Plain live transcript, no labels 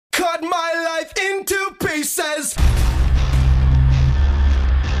cut my life into pieces.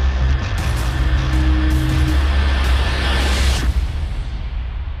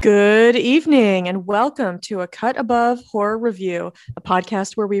 Good evening and welcome to A Cut Above Horror Review, a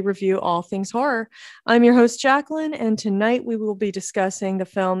podcast where we review all things horror. I'm your host, Jacqueline, and tonight we will be discussing the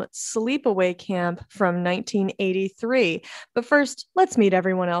film Sleepaway Camp from 1983. But first, let's meet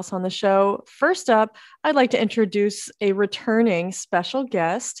everyone else on the show. First up, I'd like to introduce a returning special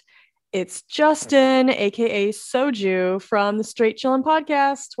guest. It's Justin, aka Soju, from the Straight Chillin'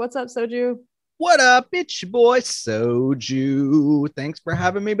 podcast. What's up, Soju? What up? It's your boy Soju. Thanks for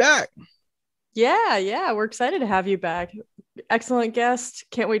having me back. Yeah, we're excited to have you back. Excellent guest.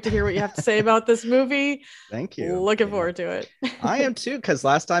 Can't wait to hear what you have to say about this movie. Thank you. Looking forward to it. I am too, because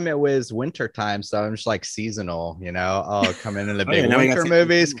last time it was winter time, so I'm just like seasonal, you know. Oh, coming in the big winter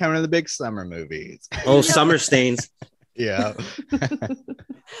movies, coming in the big summer movies. Oh, summer stains. Yeah.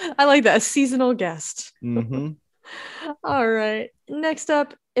 I like that. A seasonal guest. Mm-hmm. All right. Next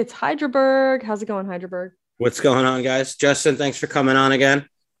up, it's Hydraberg. How's it going, Hydraberg? What's going on, guys? Justin, thanks for coming on again.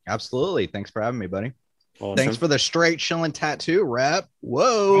 Absolutely. Thanks for having me, buddy. Awesome. Thanks for the Straight Chillin' tattoo rep.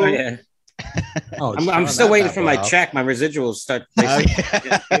 Whoa. Oh, yeah. I'm still waiting for my check. My residuals start.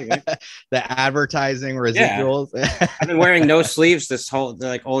 The advertising residuals. Yeah. I've been wearing no sleeves this whole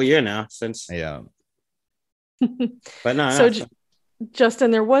all year now since. Yeah. But no. So,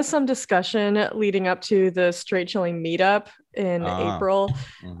 Justin, there was some discussion leading up to the Straight Chilling meetup in April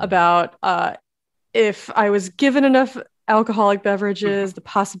about if I was given enough alcoholic beverages, the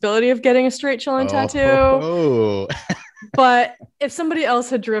possibility of getting a Straight Chilling tattoo. But if somebody else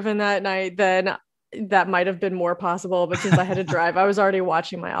had driven that night, then that might have been more possible. But since I had to drive, I was already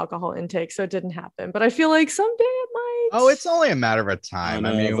watching my alcohol intake, so it didn't happen. But I feel like someday it might. Oh, it's only a matter of time.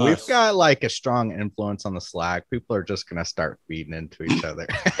 I mean, we've got like a strong influence on the Slack. People are just going to start feeding into each other.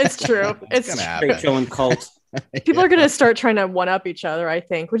 It's true. It's going to happen. Chilling cult. People are going to start trying to one up each other, I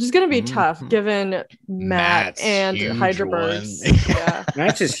think, which is going to be tough given Matt and Hydraberg's. Yeah.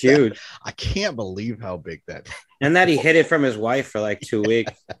 Matt's is huge. I can't believe how big that is. And that he hid it from his wife for like 2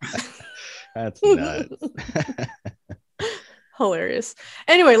 weeks. That's nuts. Hilarious.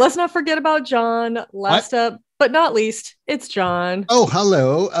 Anyway, let's not forget about John. Last up, but not least, it's John. Oh,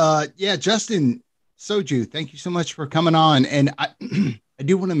 hello. Yeah, Justin, Soju, thank you so much for coming on. And I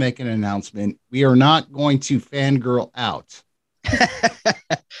do want to make an announcement. We are not going to fangirl out.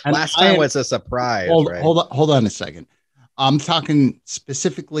 Last time was a surprise. Hold on a second. I'm talking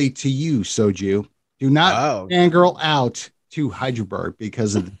specifically to you, Soju. Do not fangirl out to Hydraberg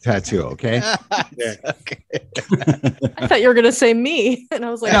because of the tattoo, okay? Okay. I thought you were going to say me. And I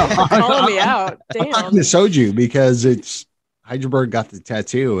was like, you're calling me out. Damn. I'm talking to Soju because it's Hydraberg got the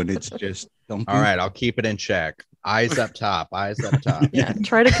tattoo and it's just don't. All right, I'll keep it in check. Eyes up top. Eyes up top. Yeah,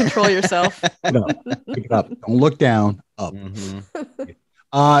 try to control yourself. Pick it up. Don't look down. Up.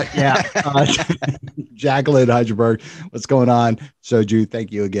 Jacqueline Hydraberg, what's going on? Soju,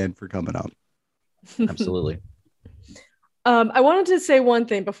 thank you again for coming up. Absolutely. I wanted to say one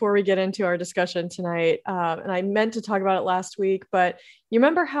thing before we get into our discussion tonight, and I meant to talk about it last week, but you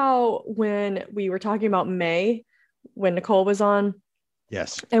remember how when we were talking about May, when Nicole was on?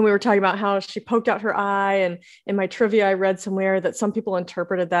 Yes. And we were talking about how she poked out her eye, and in my trivia, I read somewhere that some people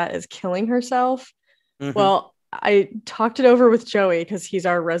interpreted that as killing herself. Mm-hmm. Well, I talked it over with Joey because he's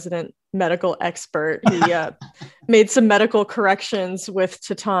our resident medical expert. He made some medical corrections with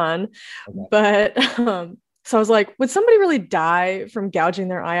Titan, but so I was like, would somebody really die from gouging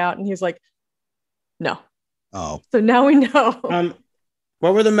their eye out? And he was like, no. Oh. So now we know.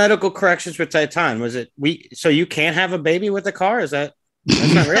 What were the medical corrections with Titan? Was it so you can't have a baby with the car? That's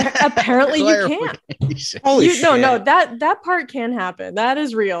not real? Apparently you can't. Holy shit. No, that part can happen. That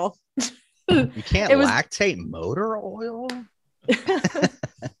is real. You can't lactate motor oil?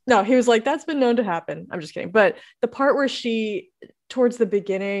 No, he was like, that's been known to happen. I'm just kidding. But the part where towards the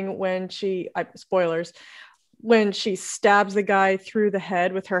beginning, when spoilers, when she stabs the guy through the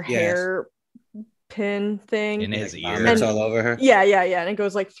head with her hair pin thing in his ear, it's all over her. Yeah, and it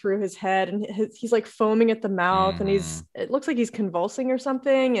goes like through his head, and he's like foaming at the mouth, and it looks like he's convulsing or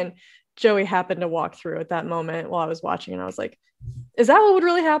something. And Joey happened to walk through at that moment while I was watching, and I was like, "Is that what would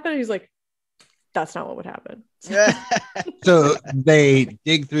really happen?" And he's like, "That's not what would happen." So they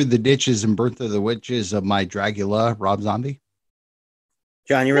dig through the ditches and burn through the witches of my Dragula, Rob Zombie.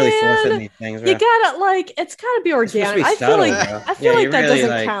 John, you're really forcing these things. You gotta it's gotta be organic. I feel like that really,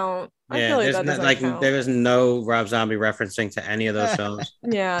 doesn't count. I feel like that doesn't count. There is no Rob Zombie referencing to any of those films.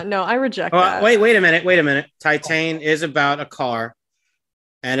 Yeah, no, I reject that. Wait a minute. Titan is about a car,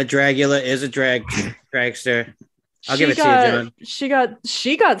 and a Dragula is a dragster. I'll give it to you, John.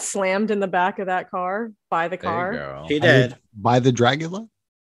 She got slammed in the back of that car by the car. There you go. She did. By the Dragula?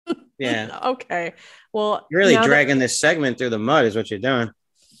 Yeah. Okay. Well, you're really dragging this segment through the mud is what you're doing.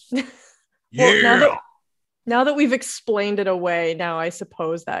 Well, now that we've explained it away, now I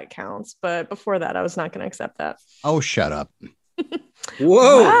suppose that counts. But before that, I was not going to accept that. Oh, shut up.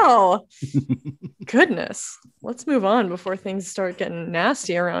 Whoa. Wow. Goodness. Let's move on before things start getting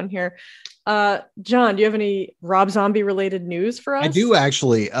nasty around here. John, do you have any Rob Zombie related news for us? I do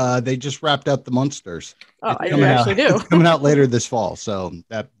actually. They just wrapped up the Monsters. Oh, I actually do. It's coming out later this fall. So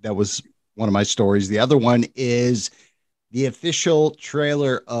that was one of my stories. The other one is the official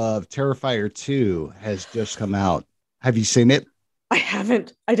trailer of Terrifier 2 has just come out. Have you seen it? I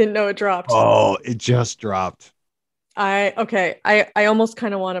haven't. I didn't know it dropped. Oh, it just dropped. I almost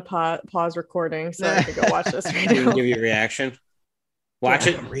kind of want to pause recording so I could go watch this right now. Give you a reaction. Watch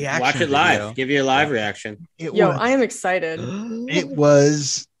it live. Video. Give you a live reaction. I am excited. It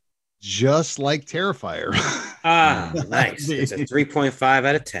was just like Terrifier. Nice. It's a 3.5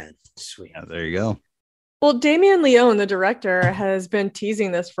 out of 10. Sweet. Yeah, there you go. Well, Damien Leone, the director, has been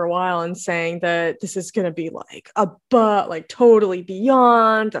teasing this for a while and saying that this is going to be like totally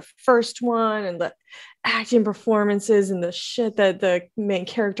beyond the first one, and the acting performances and the shit that the main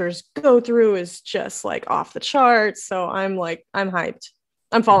characters go through is just like off the charts. So I'm hyped.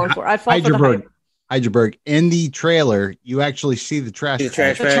 I'm falling for it. I fall for the hype. Heidelberg, in the trailer, you actually see the trash bag.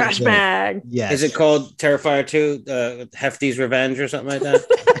 The trash bag. Yes. Is it called Terrifier 2, Hefty's Revenge or something like that?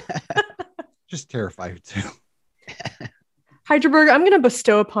 Just Terrifier 2. Heidelberg, I'm going to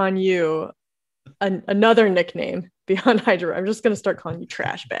bestow upon you another nickname beyond Heidelberg. I'm just going to start calling you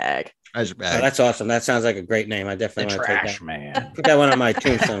Trash Bag. Trash Bag. Oh, that's awesome. That sounds like a great name. I definitely want to take that. Trash Man. Put that one on my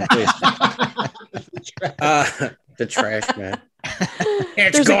tombstone, please. The Trash Man.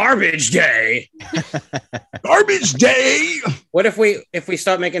 It's garbage day. Garbage day. What if we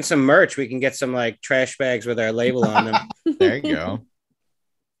start making some merch? We can get some like trash bags with our label on them. There you go.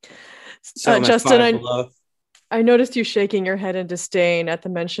 Justin, I noticed you shaking your head in disdain at the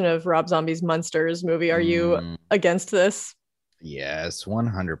mention of Rob Zombie's Monsters movie. Are you against this? Yes,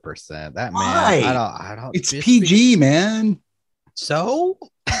 100%. That man. Why? I don't. It's PG, man. So,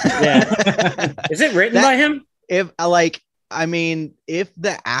 yeah. Is it written by him? If if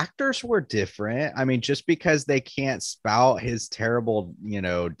the actors were different, just because they can't spout his terrible,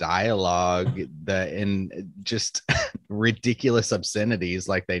 dialogue in just ridiculous obscenities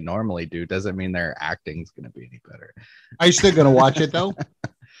like they normally do, doesn't mean their acting's going to be any better. Are you still going to watch it though?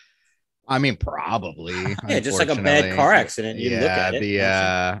 Probably. Yeah, just like a bad car accident. You look at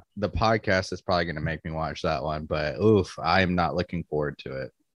it. The podcast is probably going to make me watch that one, but I am not looking forward to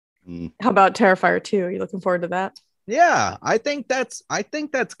it. How about Terrifier 2? Are you looking forward to that? Yeah, I think that's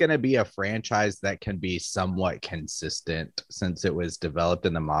going to be a franchise that can be somewhat consistent since it was developed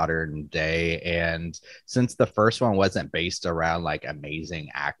in the modern day, and since the first one wasn't based around like amazing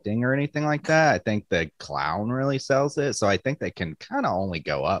acting or anything like that. I think the clown really sells it, so I think they can kind of only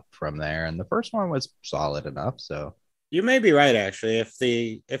go up from there, and the first one was solid enough. So you may be right, actually.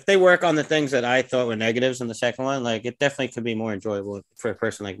 If they work on the things that I thought were negatives in the second one, like it definitely could be more enjoyable for a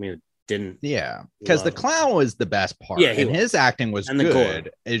person like me who didn't. Yeah, because the clown was the best part. Yeah, and his acting was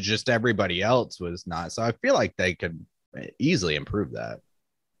good. It's just everybody else was not. So I feel like they could easily improve that.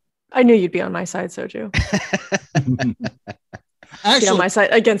 I knew you'd be on my side, Soju. Actually, on my side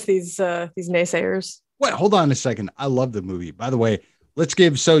against these naysayers. Wait, hold on a second. I love the movie. By the way, let's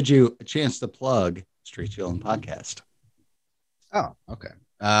give Soju a chance to plug Straight Chillin' Podcast. Oh, okay.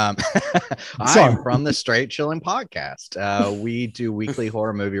 I'm from the Straight Chillin' Podcast. We do weekly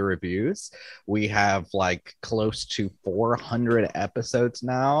horror movie reviews. We have like close to 400 episodes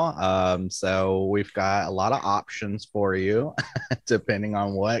now. So we've got a lot of options for you, depending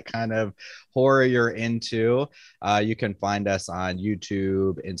on what kind of horror you're into. You can find us on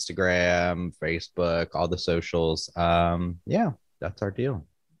YouTube, Instagram, Facebook, all the socials. Yeah, that's our deal.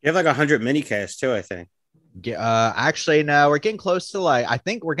 You have like 100 mini casts too, I think. Actually, no, we're getting close to I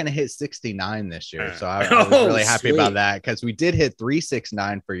think we're gonna hit 69 this year. So I was really happy about that because we did hit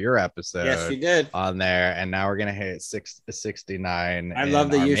 369 for your episode. Yes, you did on there, and now we're gonna hit 669. I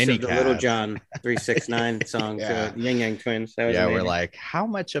love the use of the Little John 369 song, yeah. Yin Yang Twins. That was amazing. We're like, how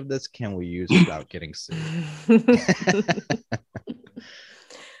much of this can we use without getting sued?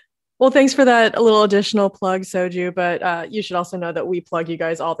 Well, thanks for that little additional plug, Soju. But you should also know that we plug you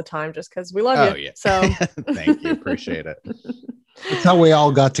guys all the time just because we love you. Yeah. So thank you. Appreciate it. That's how we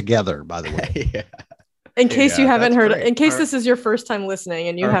all got together, by the way. Yeah. In case you haven't heard, in case this is your first time listening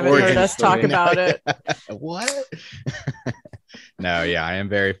and you haven't heard us talk about it. What? No, yeah, I am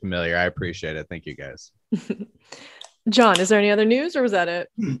very familiar. I appreciate it. Thank you, guys. John, is there any other news or was that it?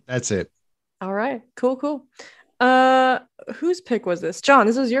 That's it. All right, cool. Whose pick was this? John,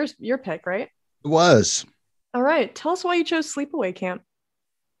 this was your pick, right? It was. All right, tell us why you chose Sleepaway Camp.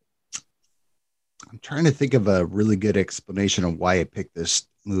 I'm trying to think of a really good explanation of why I picked this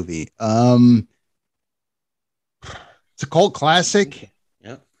movie. It's a cult classic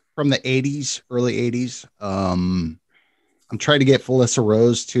from the 80s, early 80s. I'm trying to get Felissa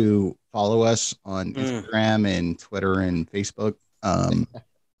Rose to follow us on Instagram and Twitter and Facebook. I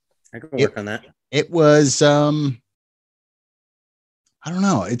can work on that. It was, I don't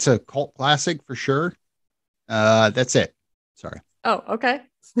know. It's a cult classic for sure. That's it. Sorry. Oh, okay.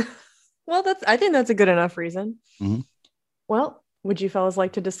 Well, I think that's a good enough reason. Mm-hmm. Well, would you fellas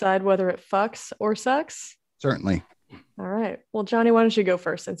like to decide whether it fucks or sucks? Certainly. All right. Well, Johnny, why don't you go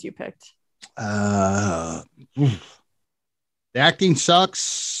first since you picked? The acting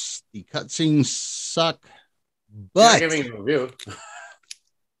sucks. The cutscenes suck. But giving a review.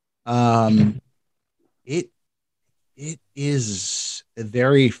 It is a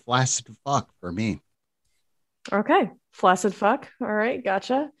very flaccid fuck for me. Okay. Flaccid fuck. All right.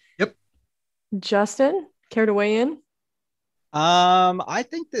 Gotcha. Yep. Justin, care to weigh in? I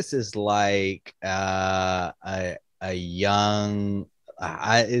think this is like a young.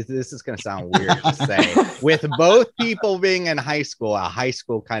 This is going to sound weird to say, with both people being in high school, a high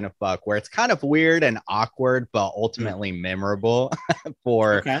school kind of fuck, where it's kind of weird and awkward, but ultimately memorable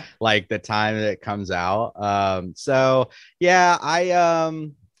for like the time that it comes out. So yeah, I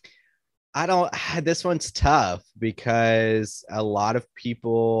don't. This one's tough because a lot of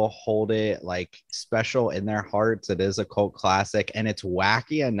people hold it like special in their hearts. It is a cult classic, and it's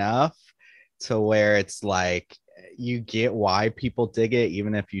wacky enough to where it's like you get why people dig it,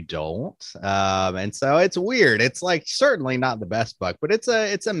 even if you don't. And so it's weird. It's like certainly not the best book, but it's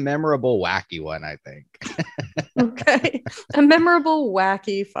a memorable, wacky one, I think. Okay, a memorable,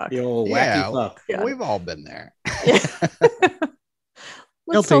 wacky fuck. The old wacky fuck. Yeah. We've all been there. Yeah.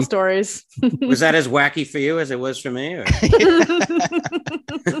 Let's tell stories. Was that as wacky for you as it was for me? Or?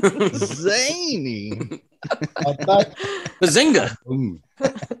 Zany. Bazinga.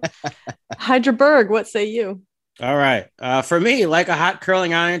 Hydra Berg, what say you? All right. For me, like a hot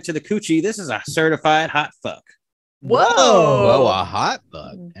curling iron to the coochie, this is a certified hot fuck. Whoa, a hot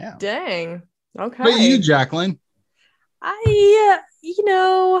fuck. Yeah. Dang. Okay. But you, Jacqueline? I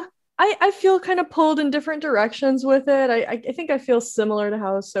feel kind of pulled in different directions with it. I think I feel similar to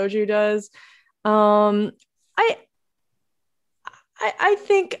how Soju does. I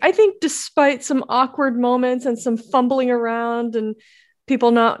think despite some awkward moments and some fumbling around and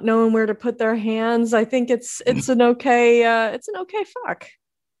people not knowing where to put their hands, I think it's an okay fuck.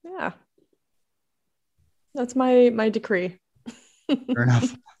 Yeah. That's my decree. Fair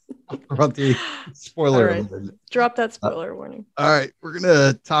enough. About the spoiler. Right. Drop that spoiler warning. All right. We're going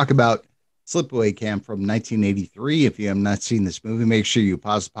to talk about Sleepaway Camp from 1983. If you have not seen this movie, make sure you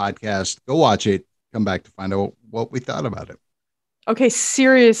pause the podcast, go watch it, come back to find out what we thought about it. Okay,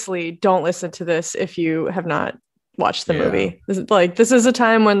 seriously, don't listen to this if you have not watched the movie. This is a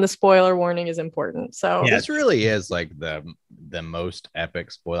time when the spoiler warning is important. So this really is like the most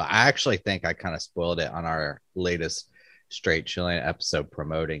epic spoiler. I actually think I kind of spoiled it on our latest Straight Chilling episode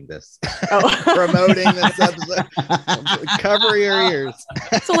promoting this episode. Cover your ears.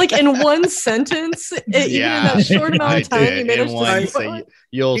 So like in one sentence, even in that short amount of time, you managed to spoil it.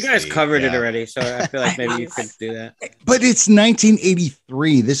 You guys covered it already, so I feel like maybe you could do that. But it's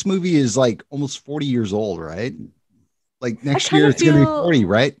 1983. This movie is like almost 40 years old, right? Like next year it's gonna be 40,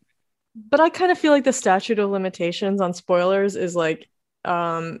 right? But I kind of feel like the statute of limitations on spoilers is like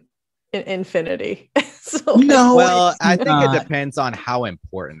infinity. So no, well, I think it depends on how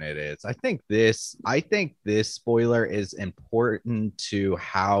important it is. I think this spoiler is important to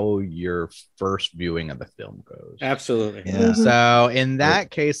how your first viewing of the film goes. Absolutely. Yeah. Mm-hmm. So in that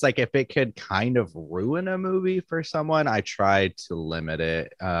case, like if it could kind of ruin a movie for someone, I tried to limit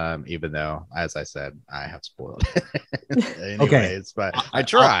it. Even though, as I said, I have spoiled it. Anyways, but I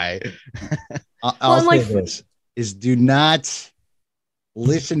try. I'll say this is: do not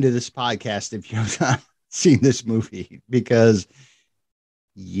listen to this podcast if you have not seen this movie, because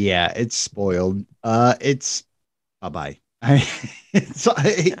it's spoiled. It's bye-bye. I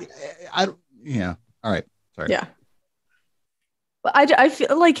all right, sorry. Yeah, but I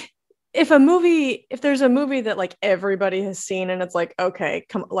feel like if there's a movie that like everybody has seen and it's like, okay,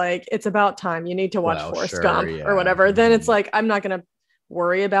 come, like it's about time you need to watch Forrest Gump or whatever, then it's like I'm not gonna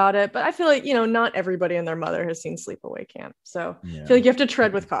worry about it. But I feel like not everybody and their mother has seen Sleepaway Camp, so I feel like you have to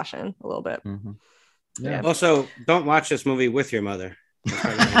tread with caution a little bit. Mm-hmm. Also, don't watch this movie with your mother.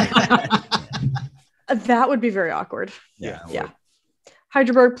 That would be very awkward. Yeah.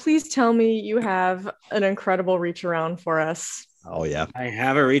 Hydraberg, please tell me you have an incredible reach around for us. Oh yeah, I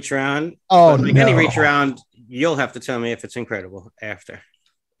have a reach around. Oh, but like no. any reach around, you'll have to tell me if it's incredible after.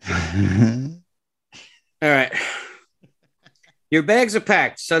 All right. Your bags are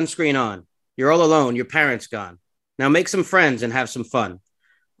packed, sunscreen on. You're all alone, your parents gone. Now make some friends and have some fun,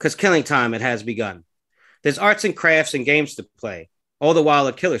 because killing time, it has begun. There's arts and crafts and games to play, all the while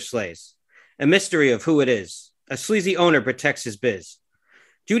a killer slays. A mystery of who it is. A sleazy owner protects his biz.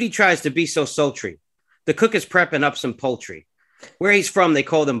 Judy tries to be so sultry. The cook is prepping up some poultry. Where he's from, they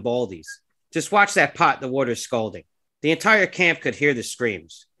call them baldies. Just watch that pot, the water's scalding. The entire camp could hear the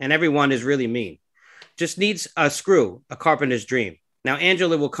screams, and everyone is really mean. Just needs a screw, a carpenter's dream. Now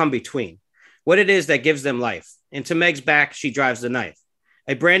Angela will come between. What it is that gives them life. Into Meg's back, she drives the knife.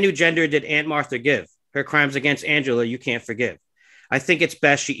 A brand new gender did Aunt Martha give. Her crimes against Angela you can't forgive. I think it's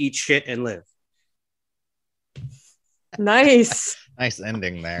best she eats shit and live. Nice. Nice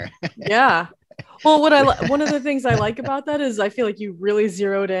ending there. Yeah. Well, one of the things I like about that is I feel like you really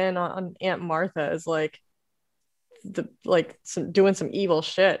zeroed in on Aunt Martha as like doing some evil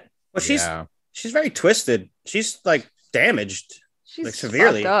shit. Well, she's very twisted. She's like damaged. She's like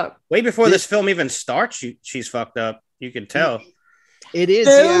severely fucked up. Way before this film even starts, she's fucked up. You can tell. It is.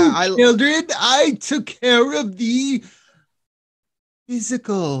 Children, I took care of the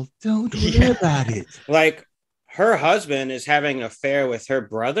physical. Don't worry about it. Like her husband is having an affair with her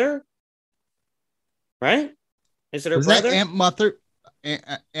brother, right? Is it her brother? That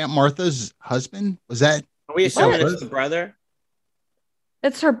Aunt Martha's husband? Was that? Are we assuming it's the brother?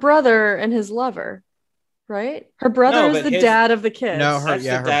 It's her brother and his lover, right? Her brother is the dad of the kids. No, her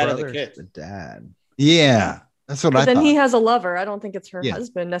dad brother's of the kid. the dad. Yeah, that's what I thought. Then he has a lover. I don't think it's her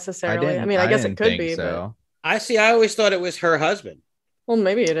husband necessarily. I mean, I guess it could be. So. But... I always thought it was her husband. Well,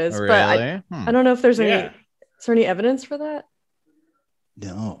 maybe it is, really? But I don't know if there's any. Yeah. Is there any evidence for that?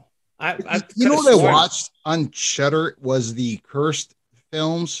 No. You know what I watched on Shudder was the Cursed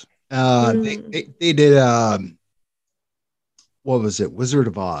films. They did what was it? Wizard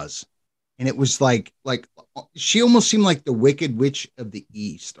of Oz. And it was like she almost seemed like the Wicked Witch of the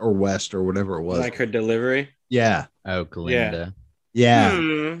East or West or whatever it was. Like her delivery. Yeah. Oh, Glinda.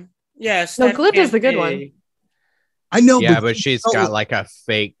 Yeah. Yes. No, Glinda's the good one. I know. Yeah, but she's got like a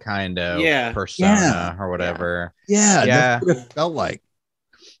fake kind of persona or whatever. Yeah. That's what it felt like.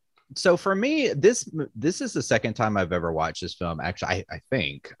 So for me, this is the second time I've ever watched this film. Actually, I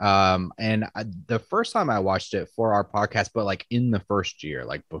think. The first time I watched it for our podcast, but like in the first year,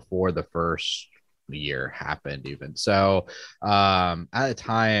 like before the first year happened, even. So at the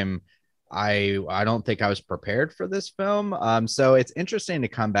time, I don't think I was prepared for this film. So it's interesting to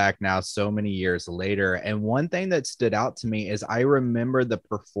come back now so many years later. And one thing that stood out to me is I remember the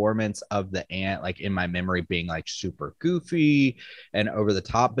performance of the aunt, like in my memory, being like super goofy and over the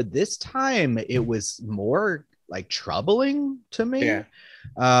top. But this time it was more like troubling to me. Yeah.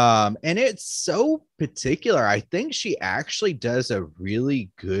 And it's so particular. I think she actually does a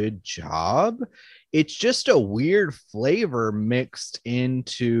really good job. It's just a weird flavor mixed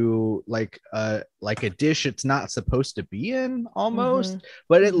into like a dish it's not supposed to be in almost,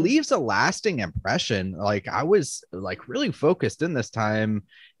 but it leaves a lasting impression. Like I was like really focused in this time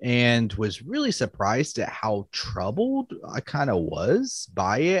and was really surprised at how troubled I kind of was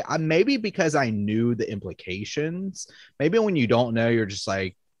by it. Maybe because I knew the implications. Maybe when you don't know, you're just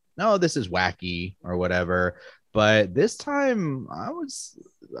like, no, this is wacky or whatever. But this time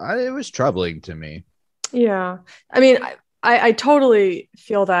it was troubling to me. Yeah. I mean, I totally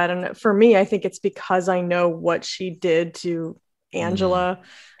feel that. And for me, I think it's because I know what she did to Angela.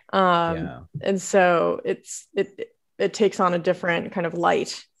 And so it takes on a different kind of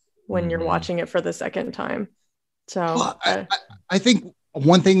light when you're watching it for the second time. So well, I think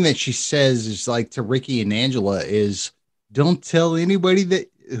one thing that she says is like to Ricky and Angela is don't tell anybody that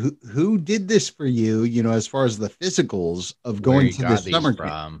who did this for you, you know, as far as the physicals of going to the summer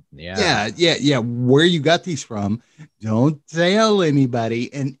camp. Yeah. Where you got these from. Don't tell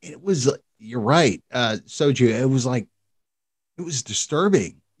anybody. And it was, you're right. Soju, it was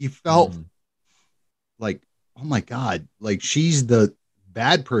disturbing. You felt like, oh my God, like she's the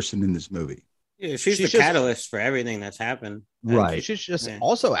bad person in this movie. Yeah, she's the catalyst for everything that's happened. Right. She's just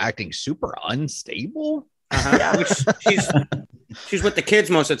also acting super unstable. She's with the kids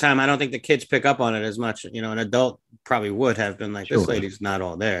most of the time. I don't think the kids pick up on it as much. You know, an adult probably would have been like, this lady's not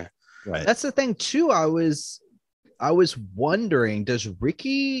all there. Right. That's the thing too. I was wondering, does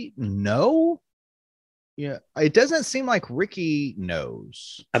Ricky know? Yeah, it doesn't seem like Ricky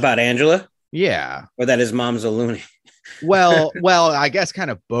knows about Angela. Yeah. Or that his mom's a loony. Well, I guess kind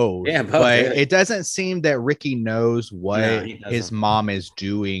of both. Yeah, both, but really. it doesn't seem that Ricky knows what he doesn't. his mom is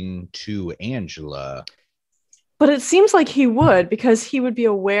doing to Angela. But it seems like he would, because he would be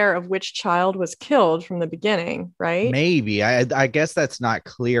aware of which child was killed from the beginning, right? Maybe. I guess that's not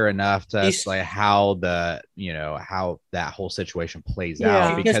clear enough to like how that whole situation plays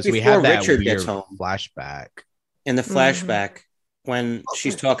out, because we have that Richard weird gets home. flashback. In the flashback, when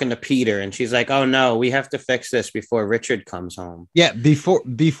she's talking to Peter and she's like, "Oh no, we have to fix this before Richard comes home." Yeah,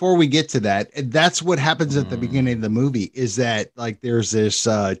 before we get to that, that's what happens at the beginning of the movie, is that like there's this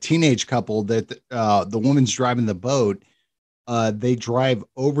teenage couple that the woman's driving the boat. They drive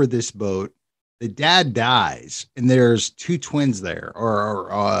over this boat. The dad dies, and there's two twins there,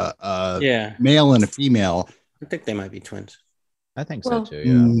 or male and a female. I think they might be twins. I think so too.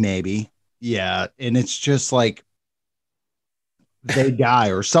 Yeah, maybe. Yeah, and it's just like they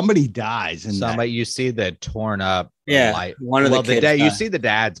die, or somebody dies, and you see the torn up one of the kids you see the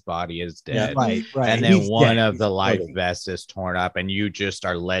dad's body is dead, right, and then one of the life vests is torn up, and you just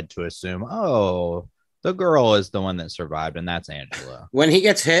are led to assume, oh, the girl is the one that survived, and that's Angela. When he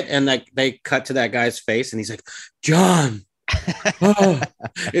gets hit and like they cut to that guy's face and he's like, John. Oh,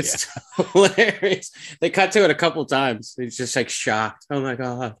 it's hilarious. They cut to it a couple times. He's just like shocked. Oh my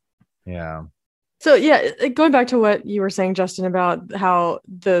God. Yeah. So yeah, going back to what you were saying, Justin, about how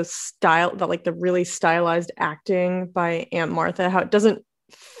the style, that like the really stylized acting by Aunt Martha, how it doesn't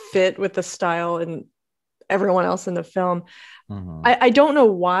fit with the style and everyone else in the film. I don't know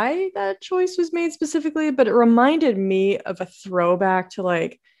why that choice was made specifically, but it reminded me of a throwback to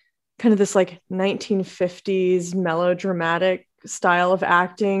like kind of this like 1950s melodramatic style of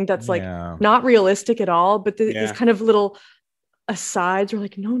acting that's like not realistic at all, but these kind of little asides are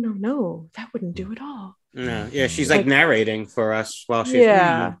like, no, that wouldn't do at all. No, yeah, she's like narrating for us while she's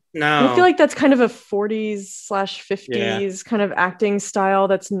no. I feel like that's kind of a 40s/50s kind of acting style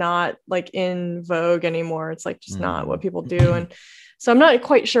that's not like in vogue anymore. It's like just not what people do, and so I'm not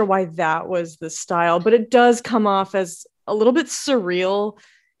quite sure why that was the style, but it does come off as a little bit surreal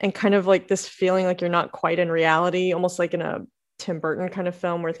and kind of like this feeling like you're not quite in reality, almost like in a Tim Burton kind of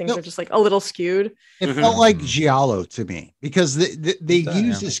film where things are just like a little skewed. It felt like Giallo to me, because they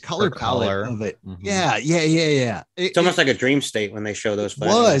use this color palette of it. Yeah. It's almost like a dream state when they show those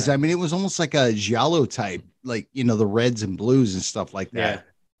flashes. I mean, it was almost like a Giallo type, like, the reds and blues and stuff like that.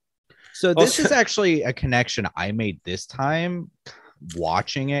 So this is actually a connection I made this time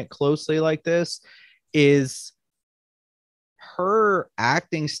watching it closely like this, is her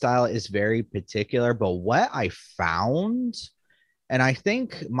acting style is very particular, but what I found, and I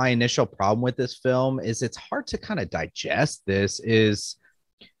think my initial problem with this film is it's hard to kind of digest this, is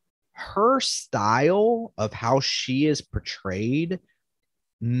her style of how she is portrayed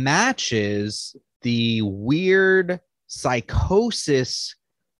matches the weird psychosis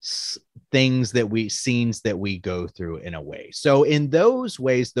scenes that we go through in a way. So in those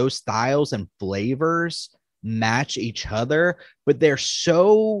ways, those styles and flavors match each other, but they're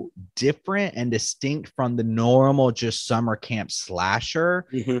so different and distinct from the normal just summer camp slasher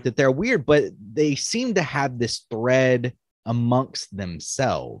that they're weird, but they seem to have this thread amongst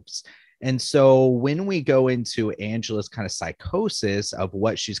themselves. And so when we go into Angela's kind of psychosis of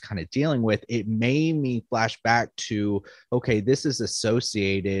what she's kind of dealing with, it made me flash back to, okay, this is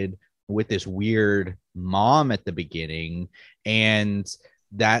associated with this weird mom at the beginning, and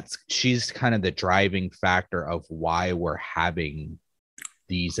she's kind of the driving factor of why we're having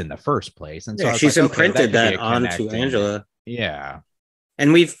these in the first place. And so she's imprinted that onto Angela. Yeah.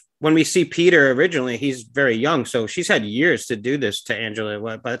 And when we see Peter originally, he's very young, so she's had years to do this to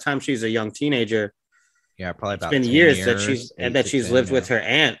Angela. By the time she's a young teenager, probably about it's been years that she's lived with her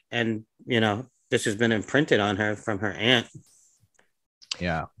aunt, and this has been imprinted on her from her aunt.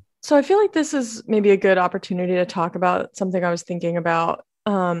 Yeah. So I feel like this is maybe a good opportunity to talk about something I was thinking about.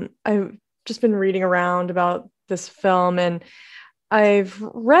 I've just been reading around about this film, and I've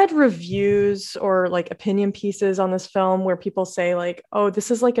read reviews or like opinion pieces on this film where people say like, oh,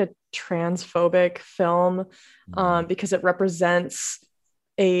 this is like a transphobic film because it represents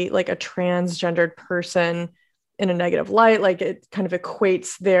a transgendered person in a negative light. Like it kind of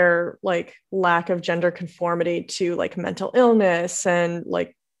equates their like lack of gender conformity to like mental illness and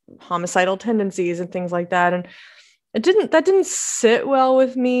like homicidal tendencies and things like that. And that didn't sit well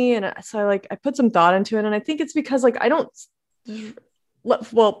with me. And so I put some thought into it. And I think it's because like,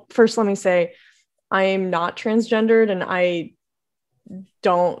 first let me say, I'm not transgendered, and I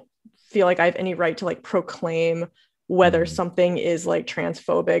don't feel like I have any right to like proclaim whether something is like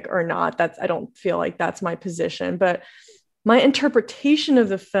transphobic or not. I don't feel like that's my position, but my interpretation of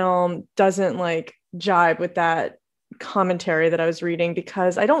the film doesn't like jibe with that commentary that I was reading,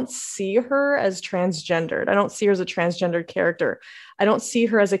 because I don't see her as transgendered. I don't see her as a transgendered character. I don't see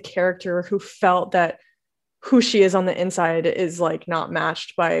her as a character who felt that who she is on the inside is like not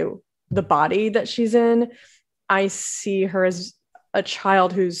matched by the body that she's in. I see her as a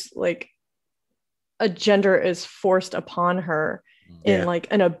child who's like a gender is forced upon her in like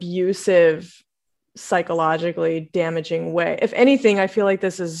an abusive, psychologically damaging way. If anything, I feel like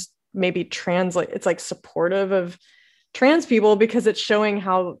this is maybe it's like supportive of trans people, because it's showing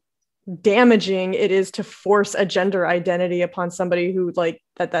how damaging it is to force a gender identity upon somebody who like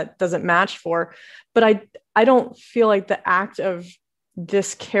that doesn't match for. But I don't feel like the act of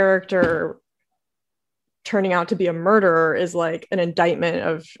this character turning out to be a murderer is like an indictment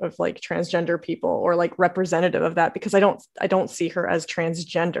of like transgender people, or like representative of that, because I don't see her as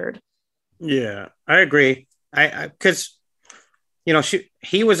transgendered. Yeah, I agree. I because you know,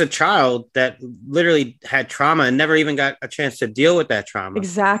 he was a child that literally had trauma and never even got a chance to deal with that trauma.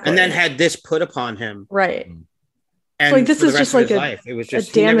 Exactly. And then had this put upon him. Right. And so like this is just like life. It was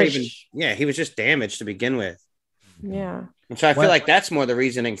just he was just damaged to begin with. Yeah. And so I feel like that's more the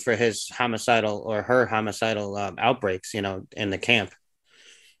reasoning for his homicidal or her homicidal outbreaks, you know, in the camp.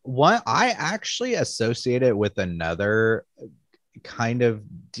 What I actually associate it with another kind of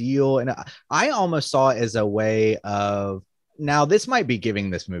deal, and I almost saw it as a way of, now this might be giving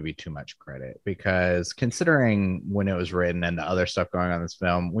this movie too much credit, because considering when it was written and the other stuff going on in this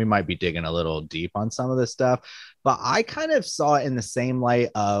film, we might be digging a little deep on some of this stuff, but I kind of saw it in the same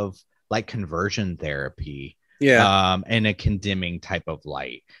light of like conversion therapy. In a condemning type of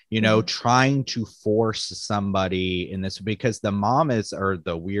light, you know, trying to force somebody in this, because the mom is, or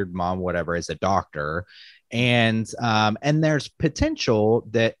the weird mom, whatever, is a doctor. And there's potential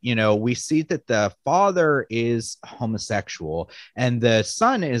that, you know, we see that the father is homosexual and the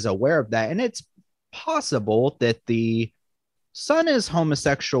son is aware of that. And it's possible that the son is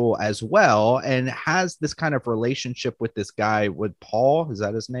homosexual as well and has this kind of relationship with this guy, with Paul, is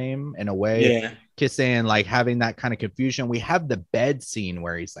that his name, in a way, kissing, like having that kind of confusion. We have the bed scene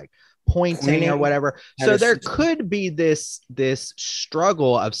where he's like pointing or whatever. So there could be this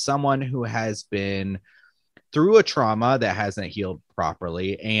struggle of someone who has been through a trauma that hasn't healed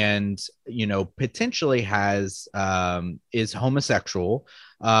properly, and, you know, potentially has is homosexual,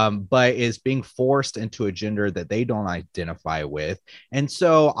 but is being forced into a gender that they don't identify with. And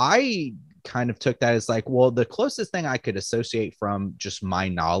so I kind of took that as like, well, the closest thing I could associate from just my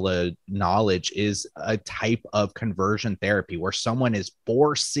knowledge is a type of conversion therapy where someone is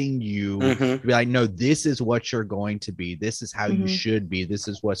forcing you to be like, no, this is what you're going to be, this is how you should be, this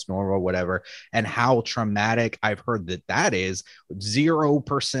is what's normal, whatever. And how traumatic I've heard that is.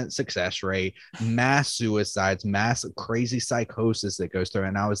 0% success rate, mass suicides, mass crazy psychosis that goes through.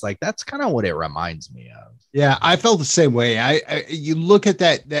 And I was like, that's kind of what it reminds me of. Yeah, I felt the same way. I you look at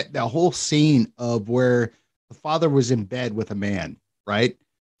that whole scene of where the father was in bed with a man, right?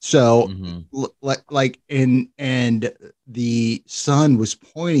 So like and the son was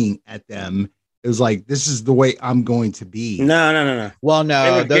pointing at them. It was like, this is the way I'm going to be. No. Well,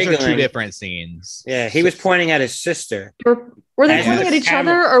 no, those are two different scenes. Yeah, he was pointing at his sister. Were they pointing at each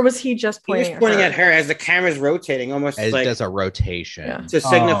other, or was he just pointing? He was pointing at her as the camera's rotating, almost as like does a rotation to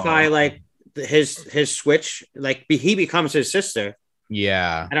signify like his switch. Like he becomes his sister.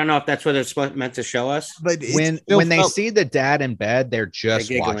 Yeah, I don't know if that's what it's meant to show us. But when they see the dad in bed, they're just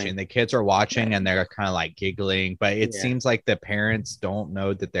watching. The kids are watching and they're kind of like giggling. But it seems like the parents don't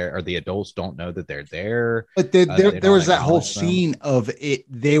know that or the adults don't know that they're there. But there was that whole scene of it.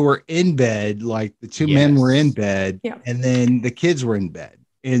 They were in bed, like the two men were in bed, and then the kids were in bed,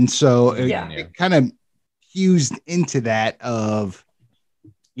 and so it kind of fused into that of,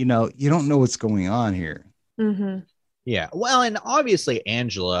 you know, you don't know what's going on here. Yeah, well, and obviously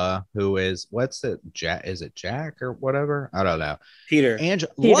Angela, who is, what's it, Jack? Is it Jack or whatever? I don't know. Peter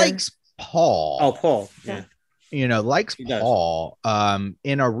likes Paul. Oh, Paul. Yeah. You know, likes Paul.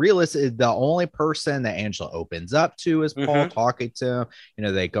 In a realistic, the only person that Angela opens up to is Paul, talking to him. You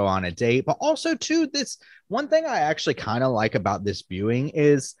know, they go on a date, but also too, this one thing I actually kind of like about this viewing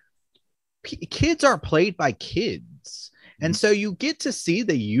is kids are played by kids. And so you get to see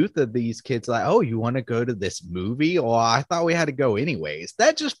the youth of these kids like, oh, you want to go to this movie? Or I thought we had to go anyways.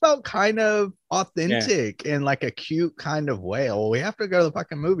 That just felt kind of authentic in like a cute kind of way. Well, we have to go to the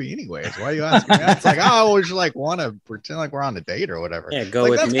fucking movie anyways. Why are you asking me? It's like, oh, we just like want to pretend like we're on a date or whatever. Yeah, go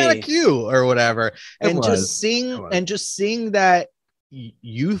like, with that's me. kind of cute or whatever. And just seeing that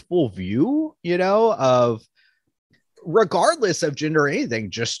youthful view, you know, of regardless of gender or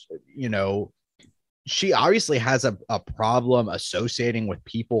anything, just, you know, she obviously has a problem associating with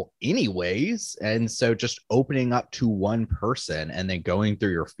people anyways. And so just opening up to one person and then going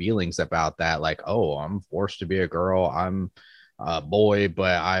through your feelings about that, like, oh, I'm forced to be a girl, I'm a boy,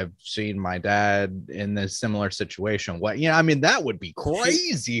 but I've seen my dad in this similar situation. What, I mean, that would be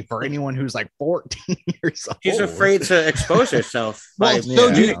crazy for anyone who's like 14 years old. She's afraid to expose herself by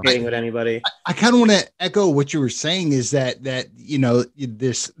communicating with anybody. I kind of want to echo what you were saying, is that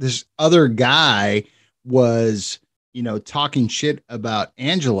this other guy was, talking shit about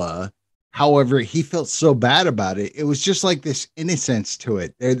Angela. However, he felt so bad about it. It was just like this innocence to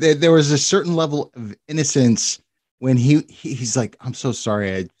it. There was a certain level of innocence when he's like, I'm so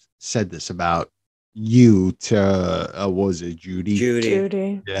sorry I said this about you to, what was it,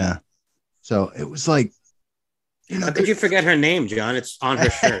 Judy? Yeah. So it was like, how could you forget her name, John? It's on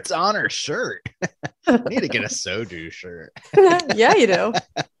her shirt. It's on her shirt. I need to get a Soju shirt. Yeah, you do.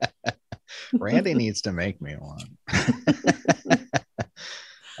 Randy needs to make me one.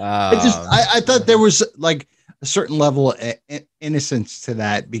 I thought there was like a certain level of innocence to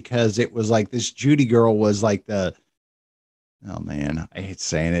that, because it was like this Judy girl was like oh man, I hate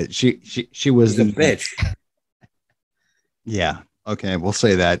saying it. She was the bitch. Yeah. Okay, we'll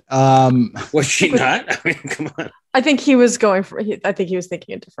say that. Was she not? I mean, come on. I think he was I think he was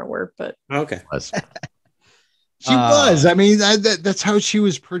thinking a different word, but okay. She was. I mean, that's how she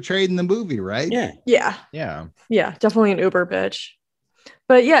was portrayed in the movie, right? Yeah. Definitely an uber bitch.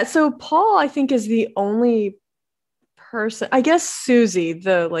 But yeah, so Paul, I think, is the only person. I guess Susie,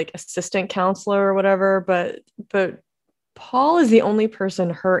 the like assistant counselor or whatever, but Paul is the only person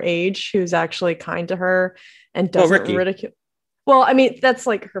her age who's actually kind to her and doesn't ridicule. Well, I mean, that's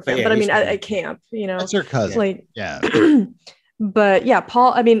like her family, but I mean, at camp, that's her cousin. Like, yeah. But yeah,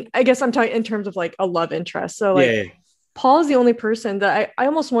 Paul, I mean, I guess I'm talking in terms of like a love interest. So like, Paul is the only person that I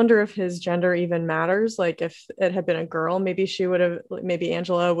almost wonder if his gender even matters. Like if it had been a girl, maybe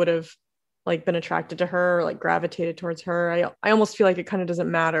Angela would have like been attracted to her, or like gravitated towards her. I almost feel like it kind of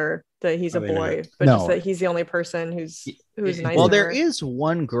doesn't matter that he's a boy, but just that he's the only person who's nice. Well, there is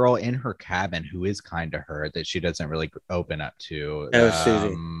one girl in her cabin who is kind to her that she doesn't really open up to.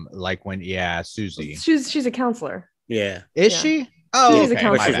 Susie. Like when, Susie. She's a counselor. Yeah. Is she? Oh, she's okay.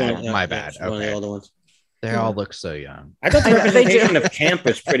 My One bad. of the older ones. They all look so young. I thought the representation of camp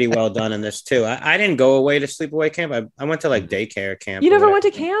was pretty well done in this too. I didn't go away to sleepaway camp. I went to like daycare camp. You never went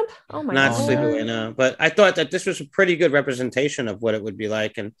to camp? Oh my god. Not sleepaway, no. But I thought that this was a pretty good representation of what it would be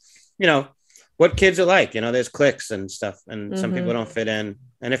like, and what kids are like. There's cliques and stuff, and some people don't fit in.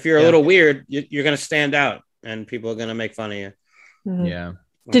 And if you're a little weird, you're gonna stand out, and people are gonna make fun of you. Mm-hmm. Yeah.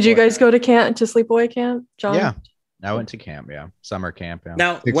 Did you guys go to sleepaway camp, John? Yeah. I went to camp, summer camp. Yeah.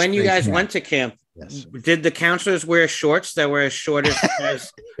 Now, when you guys went to camp, did the counselors wear shorts that were as short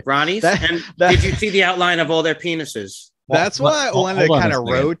as Ronnie's? Did you see the outline of all their penises? That's why I wanted to kind of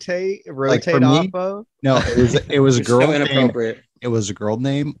rotate like off of. No, it was a girl. So inappropriate. It was a girl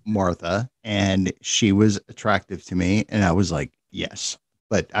named Martha, and she was attractive to me, and I was like, yes,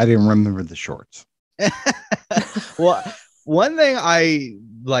 but I didn't remember the shorts. Well, one thing I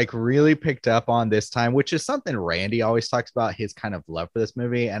like really picked up on this time, which is something Randy always talks about, his kind of love for this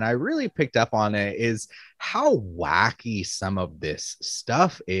movie, and I really picked up on it, is how wacky some of this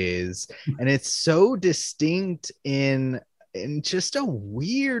stuff is, and it's so distinct in just a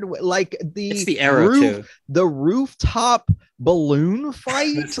weird way. Like it's the era too. The rooftop balloon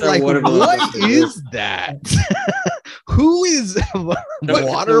fight. Like, what is that? Who is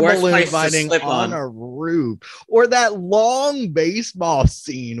water balloon fighting on a roof? Or that long baseball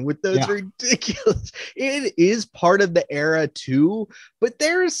scene with those ridiculous. It is part of the era too, but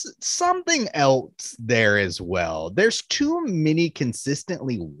there's something else there as well. There's too many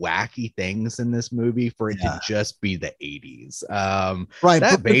consistently wacky things in this movie for it to just be the 80s. Right.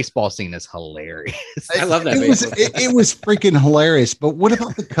 That baseball scene is hilarious. I love that. It was freaking hilarious. But what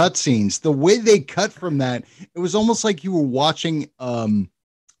about the cut scenes? The way they cut from that, it was almost like you were watching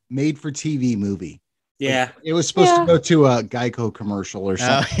made for TV movie. Yeah. Like, it was supposed to go to a Geico commercial or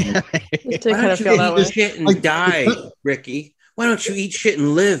something. To kind of feel that way. Shit and die, Ricky. Why don't you eat shit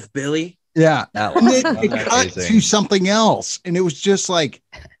and live, Billy? Yeah. And then it cut to something else. And it was just like,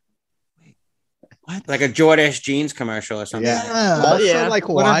 what? Like a Jordache jeans commercial or something. Yeah. Also, like,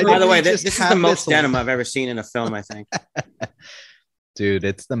 why? By the way, this is the most denim I've ever seen in a film, I think. Dude,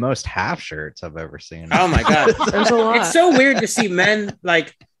 it's the most half shirts I've ever seen. Oh my god. There's a lot. It's so weird to see men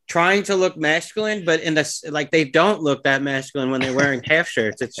like trying to look masculine, but in the like they don't look that masculine when they're wearing half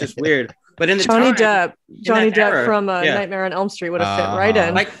shirts. It's just weird. But in the Johnny Depp era, from Nightmare on Elm Street would have fit right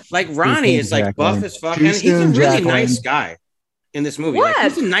in. Like Ronnie is like buff as fuck, and he's a really nice guy in this movie. Like,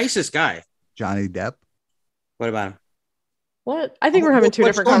 he's the nicest guy. Johnny Depp. What about him? What? I think we're having two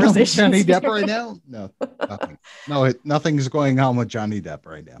different conversations. Johnny Depp right now? No, nothing. No, nothing's going on with Johnny Depp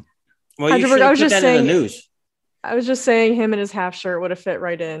right now. Well, you should have put that in the news. I was just saying him and his half shirt would have fit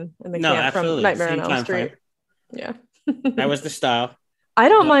right in the camp from Nightmare on Elm Street. Yeah. That was the style. I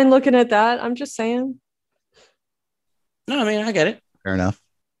don't mind looking at that. I'm just saying. No, I mean, I get it. Fair enough.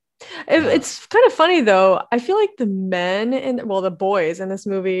 It's kind of funny though. I feel like the men the boys in this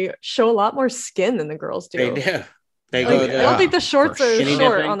movie show a lot more skin than the girls do. They do. I don't think the shorts are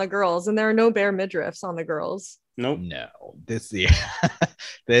short on the girls, and there are no bare midriffs on the girls. Nope. No, that's the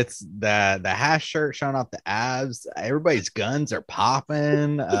hash shirt showing off the abs. Everybody's guns are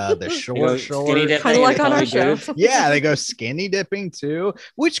popping. The short kind of like on our show. Yeah, they go skinny dipping too,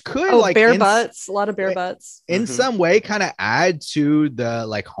 which could bare butts, a lot of bare butts. In some way, kind of add to the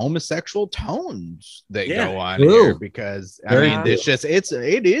like homosexual tones that go on here, because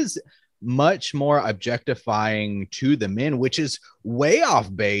it is much more objectifying to the men, which is way off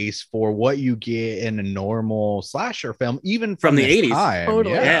base for what you get in a normal slasher film, even from the 80s.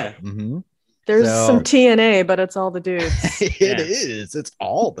 Totally. Yeah. Mm-hmm. There's some TNA, but it's all the dudes. It is. It's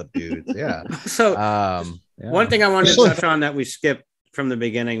all the dudes. Yeah. So one thing I wanted to touch on that we skipped from the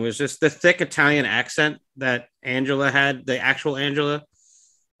beginning was just the thick Italian accent that Angela had, the actual Angela,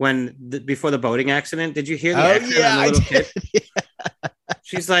 before the boating accident. Did you hear the accent on the little kid?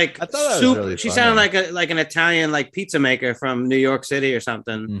 She's like soup. Really she sounded like an Italian like pizza maker from New York City or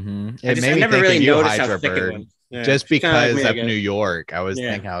something. Mm-hmm. I never really noticed how thick it was. Yeah, just because of New York. I was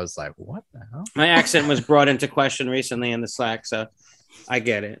thinking, I was like, what the hell? My accent was brought into question recently in the Slack, so I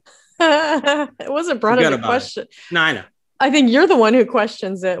get it. It wasn't brought into question. No, I know. I think you're the one who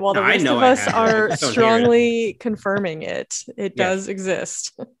questions it, while the rest of us are strongly confirming it. It does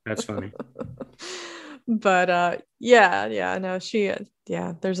exist. That's funny. But no,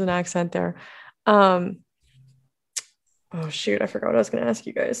 there's an accent there. Oh shoot, I forgot what I was going to ask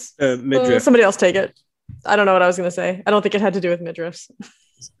you guys. Midriff. Somebody else take it. I don't know what I was going to say. I don't think it had to do with midriffs.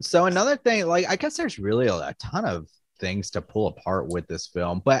 So another thing, like, I guess there's really a ton of things to pull apart with this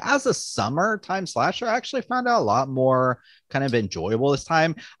film, but as a summertime slasher, I actually found out a lot more kind of enjoyable this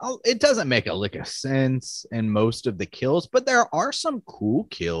time. It doesn't make a lick of sense in most of the kills, but there are some cool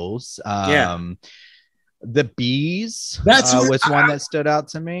kills. The bees was one that stood out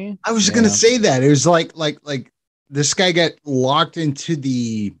to me. I was going to say that. It was like this guy got locked into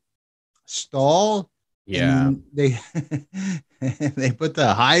the stall. Yeah. And they put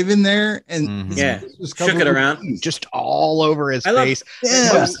the hive in there and shook it around just all over his face.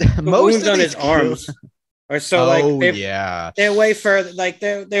 Most on his arms are so they're way further, like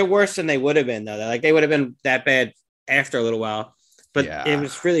they're worse than they would have been though. Like they would have been that bad after a little while, but it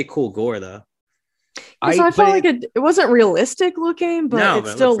was really cool gore though. I felt like it wasn't realistic looking, but it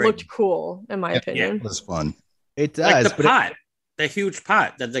still looked cool in my opinion. It was fun. It does. Like the pot, the huge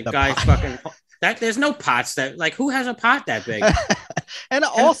pot that the guy fucking. That there's no pots that like who has a pot that big. And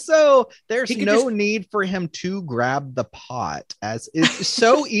also there's no need for him to grab the pot, as it's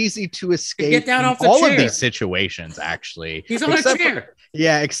so easy to escape get down off the all chair. Of these situations. Actually, he's on a chair.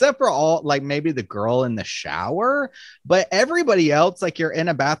 Except for all, like maybe the girl in the shower, but everybody else, like you're in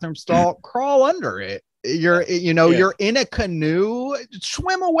a bathroom stall, crawl under it. You're in a canoe,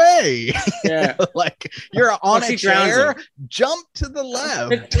 swim away. Yeah. Like you're on a chair, jump to the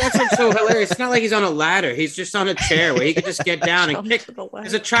left. That's what's so hilarious. It's not like he's on a ladder. He's just on a chair where he could just get down and kick.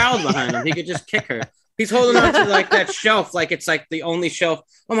 There's a child behind him. He could just kick her. He's holding on to like that shelf, like it's like the only shelf.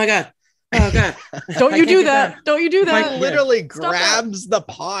 Oh my God. Oh God. Don't you do that. Don't you do that. He literally grabs the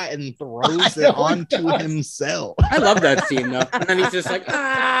pot and throws it onto himself. I love that scene though. And then he's just like,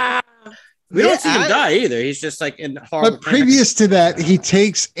 We don't see him die either. He's just like in horrible. But previous to that, he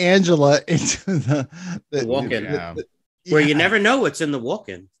takes Angela into the walk-in, where you never know what's in the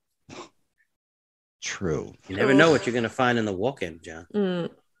walk-in. True. You never know what you're going to find in the walk-in, John.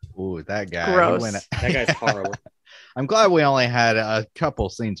 Ooh, that guy. Gross. That guy's horrible. I'm glad we only had a couple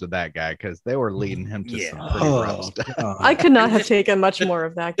scenes with that guy because they were leading him to some pretty rough stuff. I could not have taken much more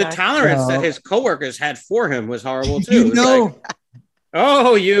of that guy. The tolerance that his coworkers had for him was horrible too.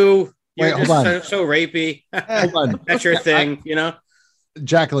 You're just so rapey. Hold on. That's your thing, you know?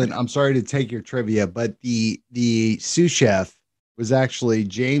 Jacqueline, I'm sorry to take your trivia, but the sous chef was actually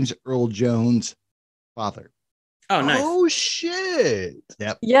James Earl Jones' father. Oh, nice. Oh, shit.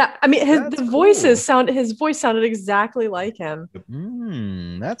 Yep. Yeah. I mean, his voice sounded exactly like him.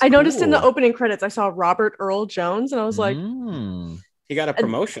 That's I noticed in the opening credits, I saw Robert Earl Jones, and I was like, he got a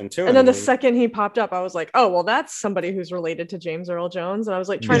promotion too. And then the second he popped up, I was like, oh, well, that's somebody who's related to James Earl Jones. And I was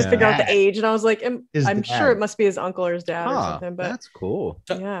like trying to figure out the age. And I was like, I'm sure it must be his uncle or his dad or something. But that's cool.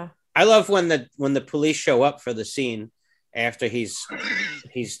 Yeah. I love when the police show up for the scene after he's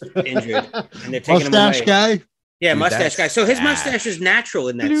injured and they're taking him away. Mustache guy. Yeah, Dude, mustache guy. So his sad. mustache is natural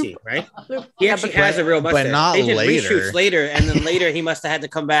in that scene, right? He Yeah, actually has a real mustache. but not they did later. reshoots later, and then later he must have had to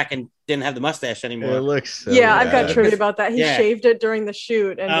come back and didn't have the mustache anymore. It looks so yeah, I've got bad. trivia about that. He Yeah. shaved it during the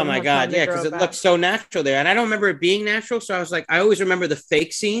shoot. And Oh didn't my have god, time to yeah, grow because it back. looked so natural there, and I don't remember it being natural. So I was like, I always remember the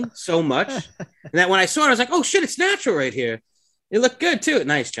fake scene so much, and that when I saw it, I was like, oh shit, it's natural right here. It looked good too.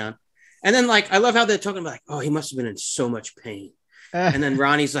 Nice, John. And then like I love how they're talking about like, oh, he must have been in so much pain. And then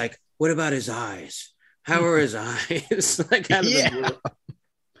Ronnie's like, what about his eyes? How are his eyes? Like out of the blue.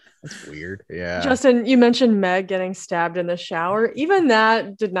 That's weird. Yeah. Justin, you mentioned Meg getting stabbed in the shower. Even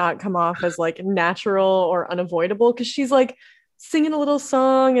that did not come off as like natural or unavoidable because she's like singing a little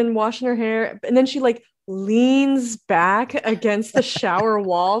song and washing her hair. And then she like leans back against the shower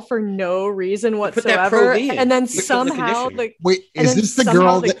wall for no reason whatsoever. And then somehow wait, is this the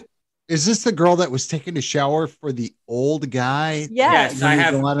girl that is this the girl that was taking a shower for the old guy? Yes, I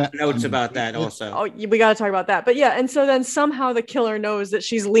have notes about that also. Oh, we got to talk about that. But yeah, and so then somehow the killer knows that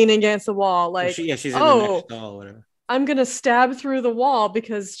she's leaning against the wall, like, she's in the next stall or whatever. I'm gonna stab through the wall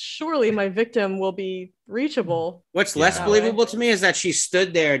because surely my victim will be reachable. What's less believable to me is that she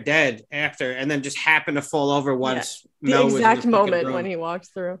stood there dead after, and then just happened to fall over once. The Mel exact moment when he walks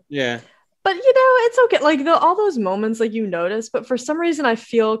through. Yeah. But you know, it's okay. Like all those moments, like you notice. But for some reason, I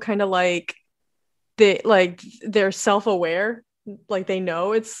feel kind of like they're self-aware, like they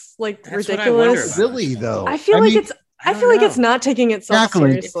know it's like That's ridiculous. Really though, I feel like it's not taking itself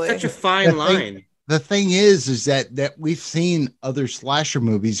seriously. It's such a fine line. The thing is that we've seen other slasher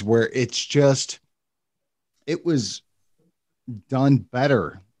movies where it's just it was done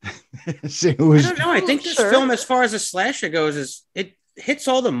better. I don't know. I think this film, as far as a slasher goes, is it hits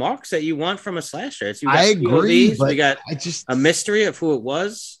all the marks that you want from a slasher. I agree. We got a mystery of who it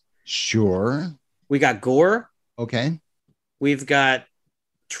was. Sure. We got gore. Okay. We've got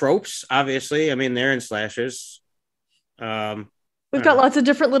tropes, obviously. I mean, they're in slashers. We've got lots of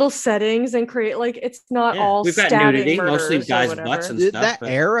different little settings and create like it's not all we've got nudity, mostly guys' butts and stuff. That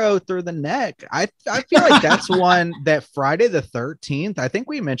arrow through the neck. I feel like that's one that Friday the 13th. I think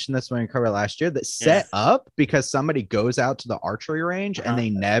we mentioned this when we covered last year. That set up because somebody goes out to the archery range and they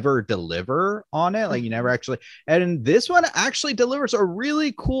never deliver on it. Like you never actually. And this one actually delivers a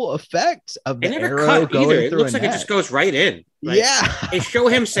really cool effect of the arrow going through. It looks like it just goes right in. Like, they show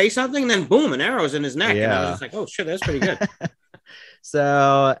him say something, then boom, an arrow's in his neck. And I was just like, oh shit, that's pretty good.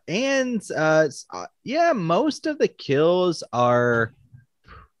 So, and most of the kills are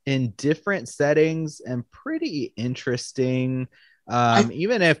in different settings and pretty interesting.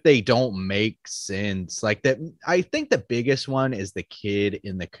 Even if they don't make sense, like that, I think the biggest one is the kid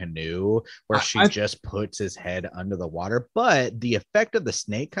in the canoe where she just puts his head under the water. But the effect of the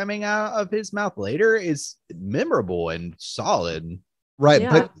snake coming out of his mouth later is memorable and solid. Right.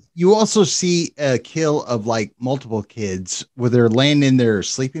 Yeah. But you also see a kill of like multiple kids where they're laying in their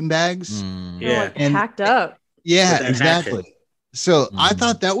sleeping bags. Like hacked up. Yeah, exactly. So I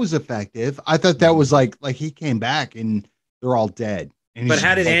thought that was effective. I thought that was like he came back and they're all dead. And but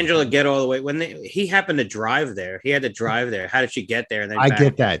how did Angela get all the way when he happened to drive there? He had to drive there. How did she get there? And then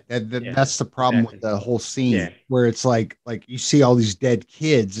get that. That's the problem with the whole scene where it's like you see all these dead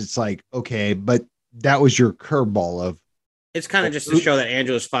kids. It's like, okay, but that was your curveball of. It's kind of just to show that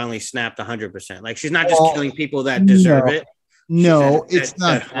Angela's finally snapped 100%. Like she's not just killing people that deserve it. No, it's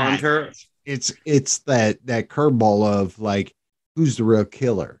not that harmed her. It's that curveball of like, who's the real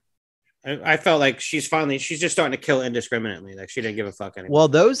killer? I felt like she's just starting to kill indiscriminately. Like she didn't give a fuck anymore. Well,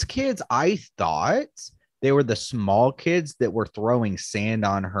 those kids, I thought they were the small kids that were throwing sand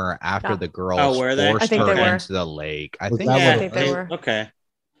on her after the girls forced her into the lake. I think they were. Okay.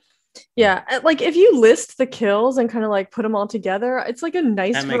 Yeah, like if you list the kills and kind of like put them all together, it's like a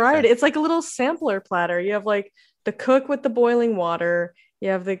nice variety. It's like a little sampler platter. You have like the cook with the boiling water,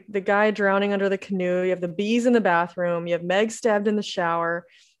 you have the guy drowning under the canoe, you have the bees in the bathroom, you have Meg stabbed in the shower,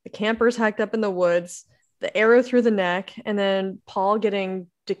 the campers hacked up in the woods, the arrow through the neck, and then Paul getting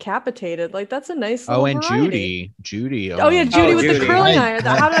decapitated. Like that's a nice little variety. Judy Judy with the curling iron.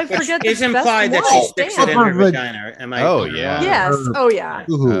 How did I forget? It's implied that she sticks it in her vagina. Am I yes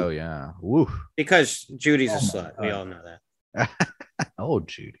Woo. Because Judy's a slut, we all know that. Oh,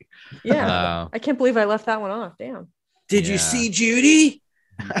 Judy. Yeah. I can't believe I left that one off. Damn. Did you see Judy?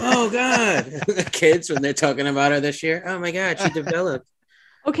 Oh god. The kids when they're talking about her this year, oh my god, she developed.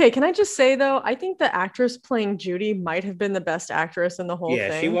 Okay, can I just say though, I think the actress playing Judy might have been the best actress in the whole thing.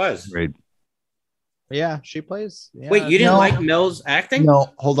 Yeah, she was. Right. Yeah, she plays. Yeah, Wait, you didn't like Mel's acting?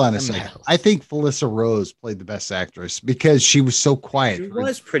 No, hold on a second. I think Felissa Rose played the best actress because she was so quiet. She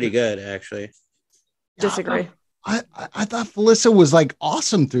was pretty good, actually. Disagree. I thought Felissa was like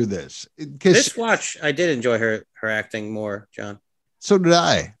awesome through this. This watch, I did enjoy her acting more, John. So did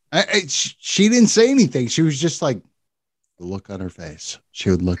I. She didn't say anything. She was just like, the look on her face. She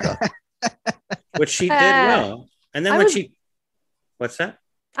would look up. Which she did well. And then what's that?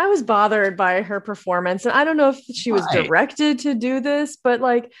 I was bothered by her performance. And I don't know if she was directed to do this, but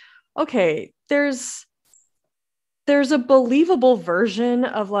like, okay, there's a believable version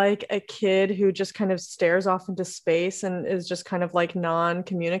of like a kid who just kind of stares off into space and is just kind of like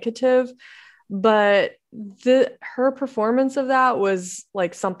non-communicative. But her performance of that was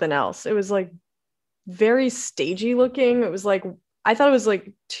like something else. It was like very stagey looking. It was like, I thought it was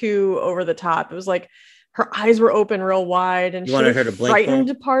like too over the top. It was like her eyes were open real wide and you she wanted her to blink frightened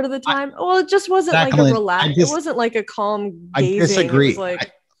more? part of the time. Well, it just wasn't like a relaxed. It wasn't like a calm gazing. I disagree. It was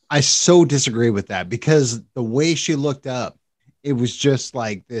like, I so disagree with that because the way she looked up, it was just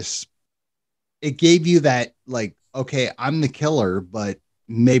like this. It gave you that like, okay, I'm the killer, but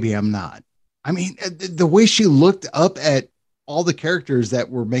maybe I'm not. I mean, the way she looked up at all the characters that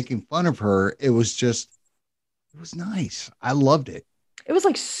were making fun of her, it was nice. I loved it. It was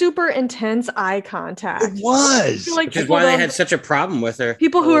like super intense eye contact. It was. Which is why they had such a problem with her.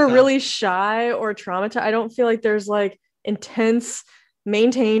 People who are really shy or traumatized, I don't feel like there's like intense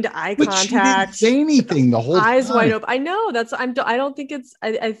maintained eye contact. She didn't say anything the whole eyes time. wide open. I know I don't think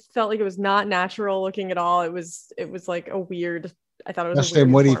I felt like it was not natural looking at all. It was like a weird. I thought it was.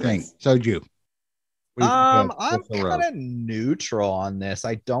 Justin, what do you think? So do you? I'm kind of neutral on this.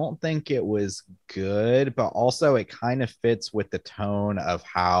 I don't think it was good, but also it kind of fits with the tone of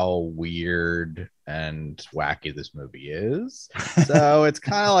how weird and wacky this movie is. So it's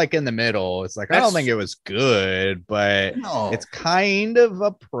kind of like in the middle. It's like I don't think it was good, but it's kind of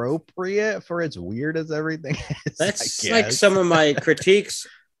appropriate for as weird as everything is. That's like some of my critiques.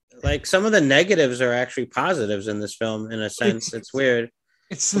 Like some of the negatives are actually positives in this film. In a sense, it's weird.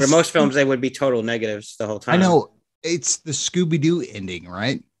 Where most films, they would be total negatives the whole time. I know. It's the Scooby-Doo ending,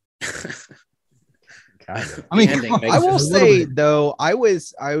 right? Kind of. I mean, I will say though, I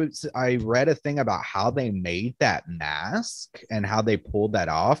read a thing about how they made that mask and how they pulled that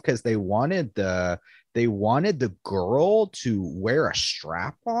off because they wanted the girl to wear a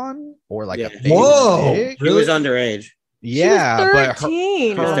strap on or like a whoa. She was underage. Yeah, but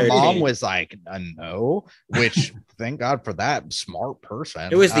her mom was like, no, which thank God for that smart person.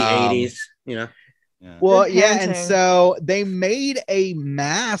 It was the 80s, you know. Yeah. Well, yeah, and so they made a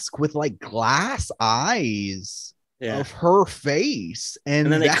mask with like glass eyes of her face,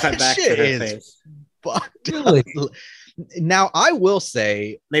 and then they cut back to her face. Really? Now, I will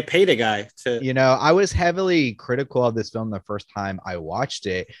say they paid a guy to. You know, I was heavily critical of this film the first time I watched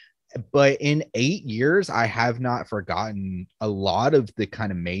it. But in 8 years, I have not forgotten a lot of the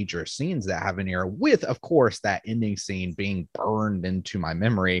kind of major scenes that happen here with, of course, that ending scene being burned into my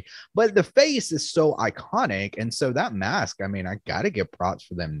memory. But the face is so iconic. And so that mask, I mean, I got to give props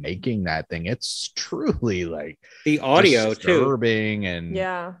for them making that thing. It's truly like the audio disturbing too. And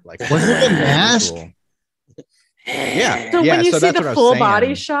like, was it a mask? Yeah. So when you see the full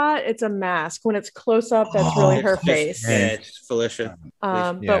body shot, it's a mask. When it's close up, that's really her face. Yeah, it's Felicia.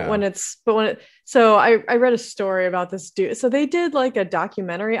 So I read a story about this dude. So they did like a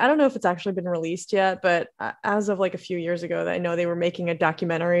documentary. I don't know if it's actually been released yet, but as of like a few years ago, I know they were making a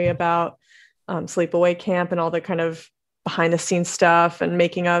documentary about Sleepaway Camp and all the kind of behind the scenes stuff and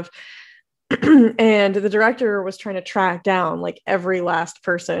making of. And the director was trying to track down like every last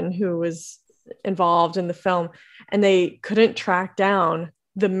person who was involved in the film, and they couldn't track down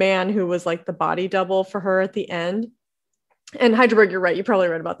the man who was like the body double for her at the end. And Heidelberg, you're right, you probably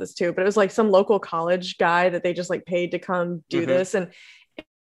read about this too, but it was like some local college guy that they just like paid to come do this, and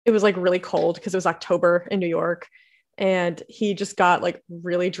it was like really cold because it was October in New York, and he just got like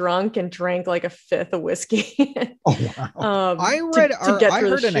really drunk and drank like a fifth of whiskey. I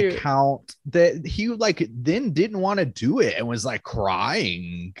heard an account that he like then didn't want to do it and was like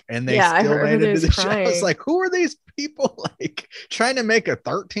crying, and they still made it to the show. I was like, who are these people like trying to make a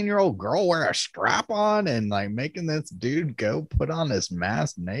 13-year-old girl wear a strap on and like making this dude go put on this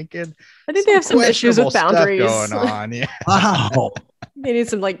mask naked? I think they have some issues with boundaries going on. Yeah. Wow. They need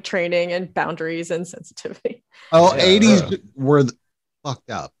some like training and boundaries and sensitivity. Oh, 80s were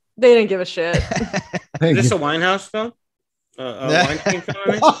fucked up. They didn't give a shit. Is this a Winehouse film? Weinstein film?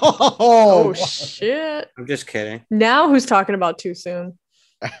 I mean? Oh shit! I'm just kidding. Now who's talking about too soon?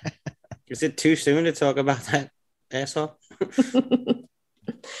 Is it too soon to talk about that asshole?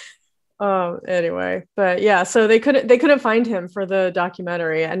 Anyway, but yeah, so they couldn't find him for the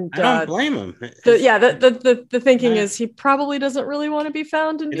documentary, and I don't blame him. The thinking is he probably doesn't really want to be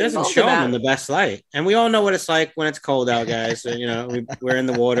found, and it doesn't show him in the best light. And we all know what it's like when it's cold out, guys. So, we're in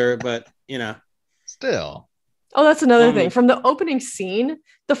the water, but still. Oh, that's another thing. From the opening scene,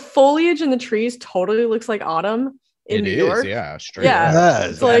 the foliage in the trees totally looks like autumn in New York. Yeah, straight up.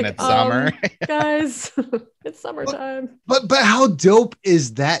 It's like, it's summer. Guys, it's summertime. But how dope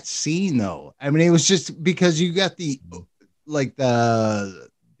is that scene though? I mean, it was just because you got the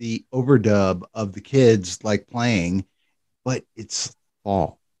overdub of the kids like playing, but it's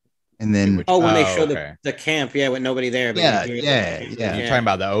fall. And then when they show the camp, with nobody there. But You're talking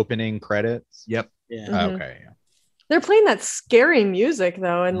about the opening credits. Yep. Yeah. Okay. They're playing that scary music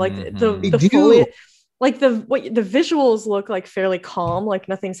though, and like the foliage, like the visuals look like fairly calm, like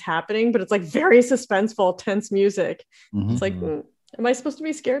nothing's happening, but it's like very suspenseful, tense music. It's like, am I supposed to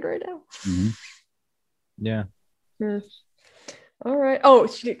be scared right now? Yeah. All right. Oh,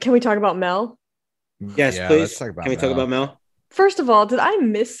 can we talk about Mel? Yes, please. Can we talk about Mel? First of all, did I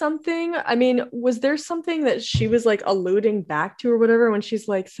miss something? I mean, was there something that she was like alluding back to or whatever when she's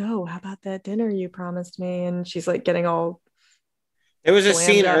like, so how about that dinner you promised me? And she's like getting all. There was a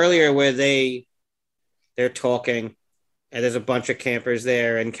scene earlier where they're talking and there's a bunch of campers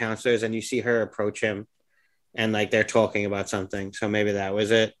there and counselors, and you see her approach him and like they're talking about something. So maybe that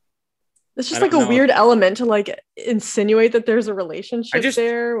was it. It's just like a weird element to like insinuate that there's a relationship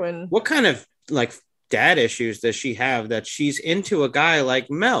there. What kind of like dad issues does she have that she's into a guy like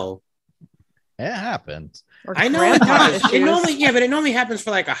Mel? It happens. I know it does. But it normally happens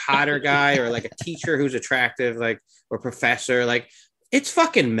for like a hotter guy or like a teacher who's attractive, like, or professor. Like, it's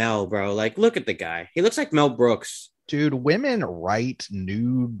fucking Mel, bro. Like, look at the guy. He looks like Mel Brooks. Dude, women write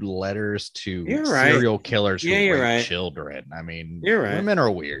nude letters to serial killers who rape children. I mean, women are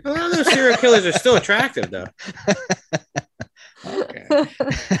weird. Well, those serial killers are still attractive, though. Okay.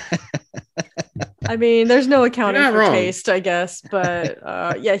 I mean, there's no accounting for taste, I guess. But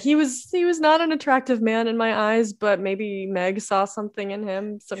he was not an attractive man in my eyes. But maybe Meg saw something in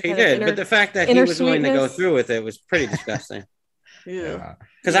him. She did, but the fact that he was willing to go through with it was pretty disgusting. Yeah,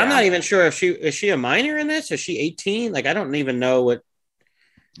 because I'm not even sure if is she a minor in this? Is she 18? Like, I don't even know what.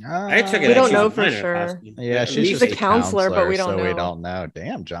 I took it. We don't know for sure. Possibly. Yeah, she's a counselor, but we don't know. We don't know.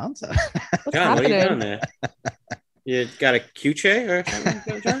 Damn, Johnson. John, what are you doing there? You got a Q-Che or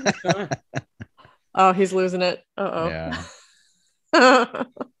something, John? Oh, he's losing it. Uh-oh. Yeah.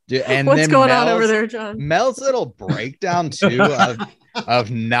 Dude, and what's then going on over there, John? Mel's little breakdown too of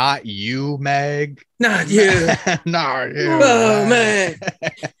not you, Meg. Not you. Not you. Oh, man.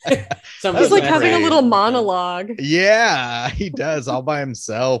 He's like having a little monologue. Yeah, he does all by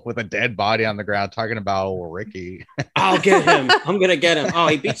himself with a dead body on the ground talking about old Ricky. I'll get him. I'm going to get him. Oh,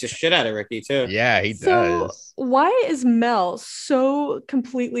 he beats the shit out of Ricky too. Yeah, he does. Why is Mel so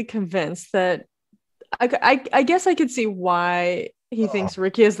completely convinced that I guess I could see why he thinks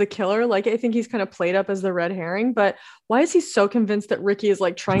Ricky is the killer. Like, I think he's kind of played up as the red herring, but why is he so convinced that Ricky is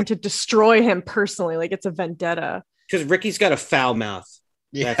like trying to destroy him personally? Like, it's a vendetta. Because Ricky's got a foul mouth.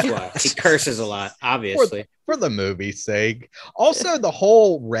 Yeah. That's why he curses a lot, obviously. For the movie's sake. Also, the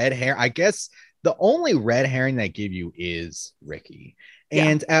whole red hair, I guess the only red herring they give you is Ricky.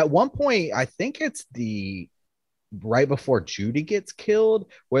 And at one point, I think it's right before Judy gets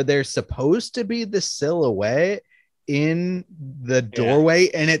killed, where there's supposed to be the silhouette in the doorway,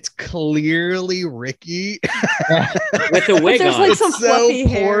 and it's clearly Ricky with a wig there's on. Like some so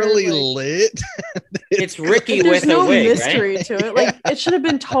poorly hair, lit. It's Ricky with a wig. There's no mystery right? to it. Like, it should have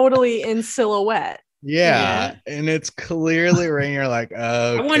been totally in silhouette. Yeah, and it's clearly ring. You're like, okay.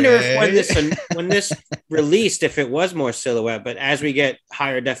 I wonder if when this released, if it was more silhouette. But as we get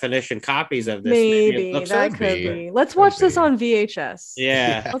higher definition copies of this, maybe that could be. Let's watch this on VHS.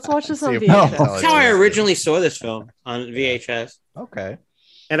 Yeah, let's watch this on VHS. That's how I originally saw this film on VHS. Okay,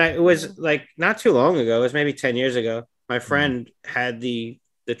 and it was like not too long ago. It was maybe 10 years ago. My friend had the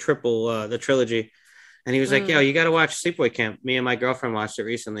trilogy, and he was like, "Yo, you got to watch Sleepaway Camp." Me and my girlfriend watched it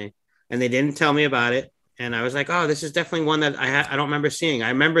recently. And they didn't tell me about it. And I was like, oh, this is definitely one that I don't remember seeing.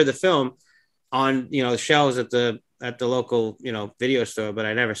 I remember the film on, the shelves at the local, video store, but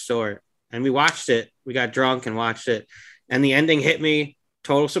I never saw it. And we watched it. We got drunk and watched it. And the ending hit me,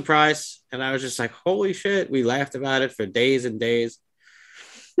 total surprise. And I was just like, holy shit. We laughed about it for days and days.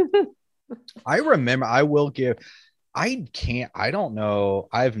 I remember, I don't know.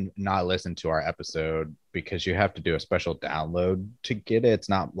 I've not listened to our episode because you have to do a special download to get it. It's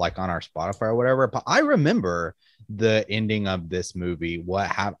not like on our Spotify or whatever. But I remember the ending of this movie.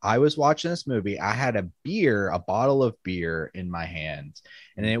 I was watching this movie. I had a bottle of beer in my hand,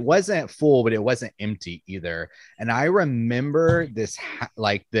 and it wasn't full, but it wasn't empty either. And I remember this,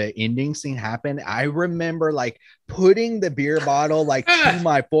 like the ending scene happened. I remember like putting the beer bottle like to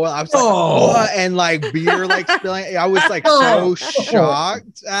my foil. I was like, oh, and like beer like spilling. I was like so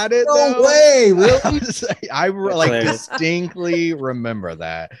shocked at it. No way, really? I like distinctly remember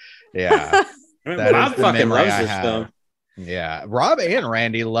that. Yeah. Rob fucking loves this film. Yeah, Rob and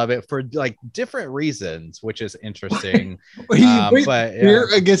Randy love it for like different reasons, which is interesting. But beer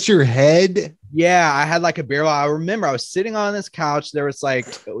against your head. Yeah, I had like a beer. I remember I was sitting on this couch. There was like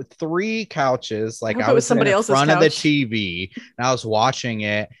 3 couches. Like I was somebody else's front of the TV, and I was watching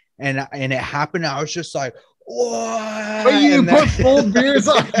it, and it happened. I was just like, what? But you put full beers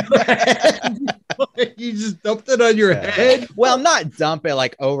on your head. You just dumped it on your head. Well, not dump it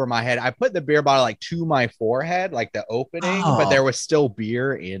like over my head. I put the beer bottle like to my forehead, like the opening, but there was still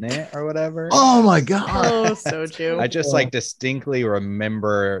beer in it or whatever. Oh my god! Oh, soju. I just like distinctly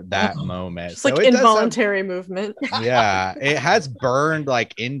remember that moment. It's so like involuntary movement. Yeah, it has burned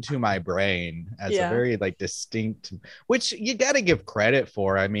like into my brain as a very like distinct, which you got to give credit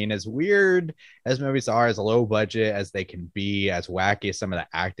for. I mean, as weird as movies are, as low budget as they can be, as wacky as some of the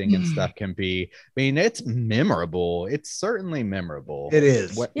acting and stuff can be, I mean, it's memorable. It's certainly memorable. It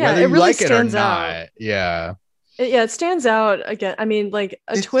is. Whether it really like stands it or not. Out. Yeah. It stands out again. I mean, like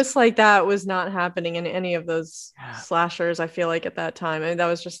a twist like that was not happening in any of those slashers, I feel like, at that time. I mean, that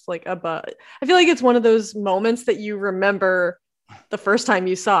was just like I feel like it's one of those moments that you remember the first time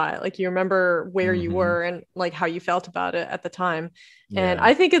you saw it. Like you remember where you were and like how you felt about it at the time. Yeah. And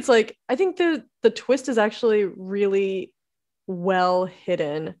I think it's like, I think the twist is actually really well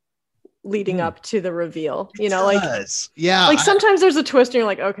hidden leading up to the reveal, you know, like sometimes there's a twist and you're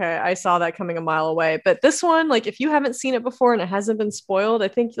like, okay, I saw that coming a mile away, but this one, like if you haven't seen it before and it hasn't been spoiled, I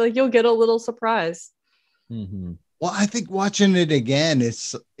think like you'll get a little surprise. Well, I think watching it again,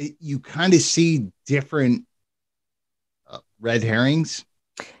 you kind of see different red herrings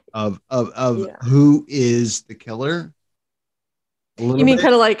of who is the killer. You mean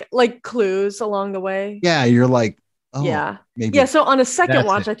kind of like clues along the way? Yeah, you're like, maybe. Yeah, so on a second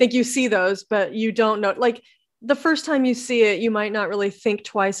watch, I think you see those, but you don't know. Like the first time you see it, you might not really think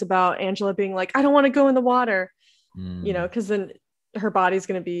twice about Angela being like, I don't want to go in the water, you know, because then her body's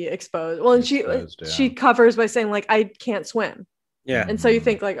going to be exposed. Well, and she covers by saying like, I can't swim. Yeah. And so you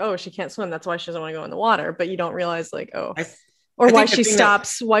think like, oh, she can't swim. That's why she doesn't want to go in the water. But you don't realize like, why she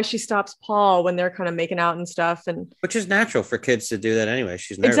stops Paul when they're kind of making out and stuff, and which is natural for kids to do that anyway.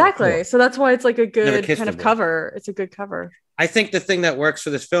 She's nervous. Exactly. So that's why it's like a good kind of cover. It's a good cover. I think the thing that works for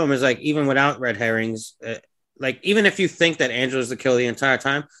this film is like even without red herrings, like even if you think that Angela's the killer the entire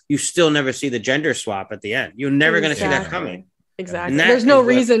time, you still never see the gender swap at the end. You're never going to see that coming. Exactly. There's no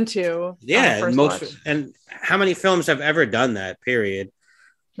reason to. Yeah. And how many films have ever done that? Period.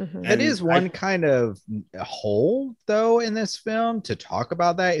 That is one kind of hole though in this film to talk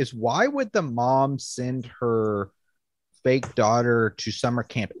about. That is, why would the mom send her fake daughter to summer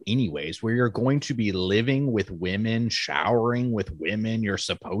camp anyways, where you're going to be living with women, showering with women, you're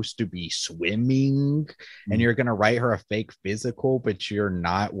supposed to be swimming, and you're going to write her a fake physical, but you're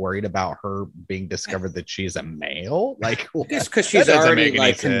not worried about her being discovered that she's a male? Like, it's because she's already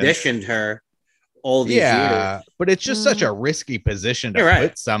like conditioned her all these years. But it's just such a risky position to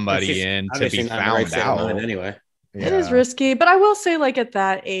put somebody in to be found out anyway. It is risky, but I will say, like, at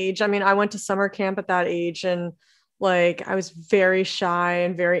that age, I mean, I went to summer camp at that age, and like I was very shy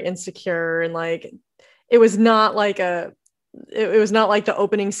and very insecure, and like it was not like the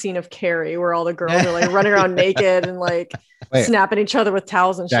opening scene of Carrie where all the girls are like running around naked and like snapping each other with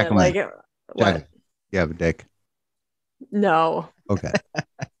towels and shit. Like, what? You have a dick? No. Okay.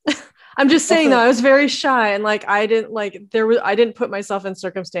 I'm just saying though, I was very shy, and like I didn't put myself in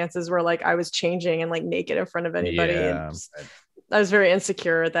circumstances where like I was changing and like naked in front of anybody. And I was very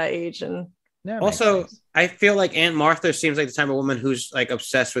insecure at that age. And also I feel like Aunt Martha seems like the type of woman who's like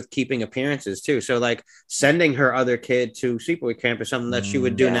obsessed with keeping appearances too. So like sending her other kid to sleepaway camp is something that she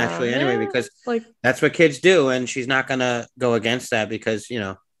would do naturally anyway, because like that's what kids do, and she's not gonna go against that because, you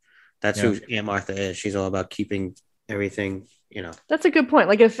know, that's who Aunt Martha is. She's all about keeping everything. You know, that's a good point.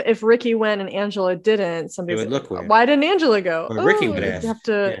 Like if Ricky went and Angela didn't, somebody would look weird. Why didn't Angela go? Or Ricky would ask.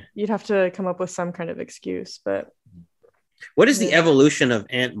 You'd have to come up with some kind of excuse. But what is the evolution of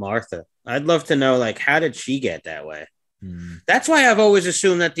Aunt Martha? I'd love to know. Like, how did she get that way? That's why I've always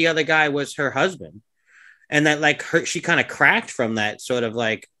assumed that the other guy was her husband, and that like she kind of cracked from that sort of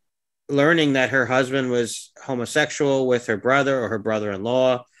like learning that her husband was homosexual with her brother or her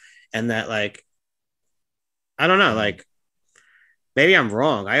brother-in-law, and that like. I don't know. Like, maybe I'm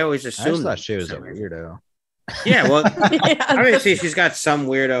wrong. I always assumed I just thought she was a weirdo. Yeah, well, Yeah. obviously she's got some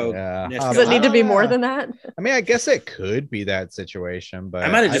weirdo. Yeah. Does it need to be more than that? I mean, I guess it could be that situation, but I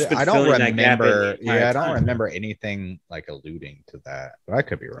might have just been I don't filling that gap in remember. the entire I don't time. remember anything like alluding to that, but I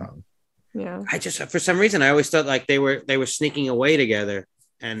could be wrong. Yeah. I just, for some reason, I always thought like they were sneaking away together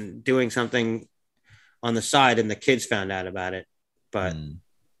and doing something on the side, and the kids found out about it. But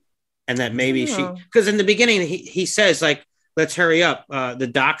and that maybe because in the beginning he says like, let's hurry up, the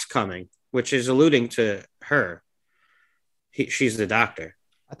doc's coming, which is alluding to her. She's the doctor.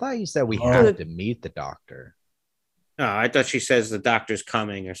 I thought you said we have to meet the doctor. Oh, I thought she says the doctor's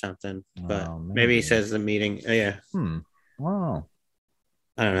coming or something, but maybe he says the meeting. Oh, yeah. Wow.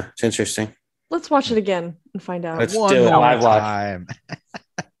 I don't know. It's interesting. Let's watch it again and find out. Let's do a live watch.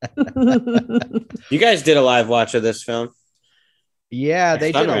 You guys did a live watch of this film. Yeah,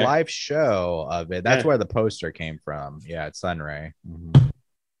 they did Sunray. a live show of it. That's where the poster came from. Yeah, it's Sunray. Mm-hmm.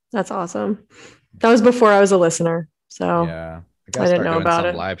 That's awesome. That was before I was a listener, so yeah, I didn't know about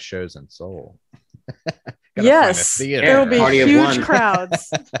it. Live shows in Seoul. Yes, there will be huge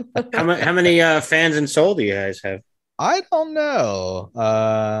crowds. How many fans in Seoul do you guys have? I don't know.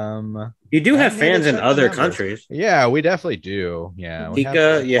 You do have fans in other countries. Yeah, we definitely do. Yeah,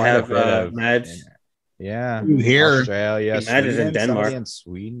 Dika, you have Mads. Yeah, here, Australia, Mads is in Denmark, in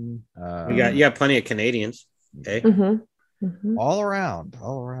Sweden. You got plenty of Canadians. Okay, all around.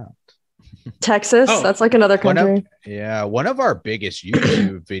 Texas, that's like another country. One of our biggest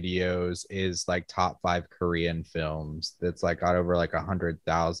YouTube videos is like top 5 Korean films. That's like got over like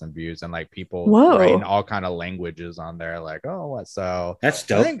 100,000 views, and like people writing all kind of languages on there. Like, oh, what? So that's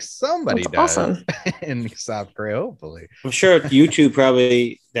dope. I think somebody does awesome. in South Korea. Hopefully, I'm sure YouTube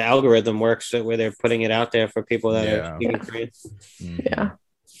probably the algorithm works where they're putting it out there for people that are speaking Korean. Yeah.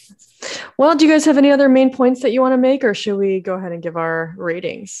 Well, do you guys have any other main points that you want to make, or should we go ahead and give our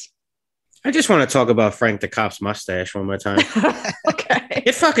ratings? I just want to talk about Frank the Cop's mustache one more time. Okay.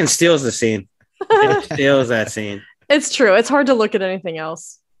 It fucking steals the scene. It steals that scene. It's true. It's hard to look at anything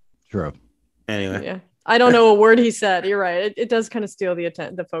else. True. Anyway. Yeah. I don't know a word he said. You're right. It does kind of steal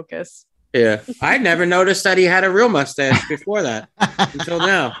the focus. Yeah. I never noticed that he had a real mustache before that until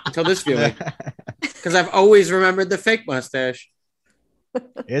now, until this viewing. Because I've always remembered the fake mustache.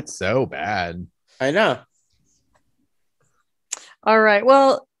 It's so bad. I know. All right.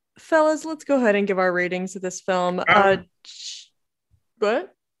 Well, fellas, let's go ahead and give our ratings of this film.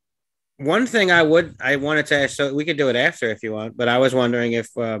 What? One thing I wanted to ask, so we could do it after if you want, but I was wondering if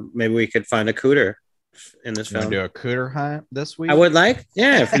maybe we could find a cooter in this film. Do a cooter hunt this week? I would like,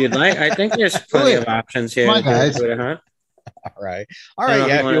 if you'd like. I think there's plenty of options here. Come on, guys. Cooter hunt. All right.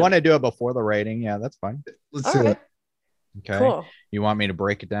 Yeah, if you want to do it before the rating, that's fine. Let's do it. Okay. Cool. You want me to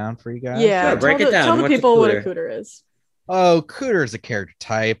break it down for you guys? Yeah. Sure, break it down. Tell the What's people what a cooter? cooter is. Oh, cooter is a character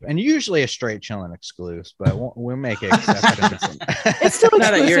type, and usually a straight chilling exclusive, but we'll make it exceptions. It's still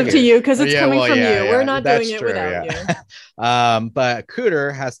exclusive to you because it's coming from you. We're not doing it true, without you. But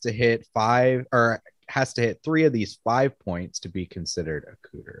cooter has to hit 3 of these 5 points to be considered a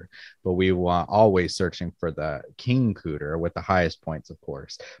cooter. But we want always searching for the king cooter with the highest points, of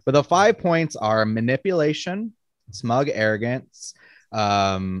course. But the 5 points are manipulation, smug arrogance,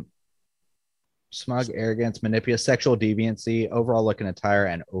 manipulation, sexual deviancy, overall look and attire,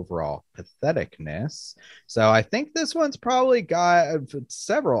 and overall patheticness. So I think this one's probably got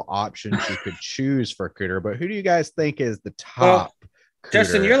several options you could choose for cooter, but who do you guys think is the top?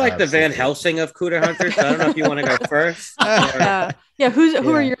 Justin, you're like the Van Helsing of cooter hunters. So I don't know if you want to go first.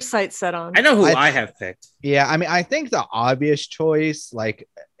 Who are your sights set on? I know who I have picked. Yeah, I mean, I think the obvious choice,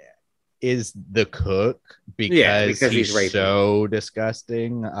 is the cook because he's so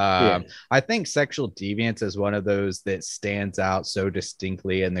disgusting. I think sexual deviance is one of those that stands out so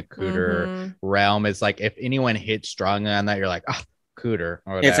distinctly in the cooter realm. It's like if anyone hits strong on that, you're like, oh, cooter.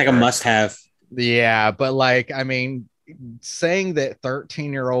 Or it's like a must-have. Yeah, but I mean, saying that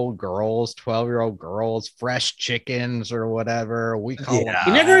 13-year-old girls, 12-year-old girls, fresh chickens or whatever, we call them.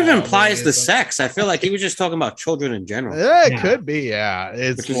 He never even implies the sex. I feel like he was just talking about children in general. Yeah, it could be. Yeah,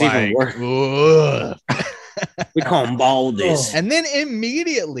 it's which is even worse. We call them baldies. And then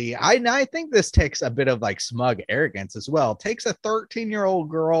immediately, I think this takes a bit of smug arrogance as well. Takes a 13-year-old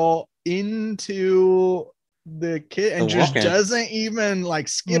girl into the kid and just doesn't even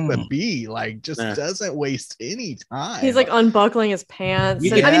skip a beat, doesn't waste any time. He's unbuckling his pants.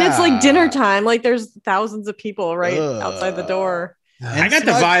 And, I mean, it's dinner time. There's thousands of people outside the door. I got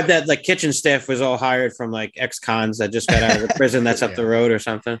the vibe that kitchen staff was all hired from ex-cons that just got out of the prison that's up the road or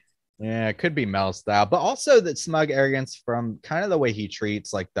something. Yeah, it could be Mel's style, but also that smug arrogance from kind of the way he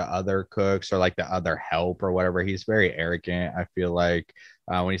treats like the other cooks or like the other help or whatever. He's very arrogant. I feel like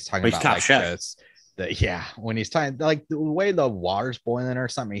when he's talking about top like chef. when he's talking like the way the water's boiling or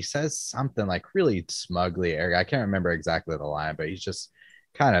something, he says something like really smugly arrogant. I can't remember exactly the line, but he's just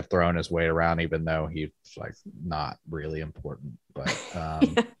kind of throwing his weight around, even though he's like not really important. But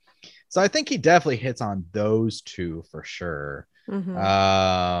so I think he definitely hits on those two for sure.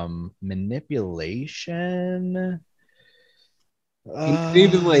 Manipulation. He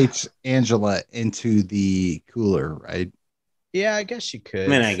manipulates Angela into the cooler, right? Yeah, I guess you could. I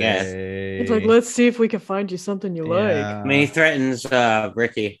mean, I guess. It's like, let's see if we can find you something you like. I mean, he threatens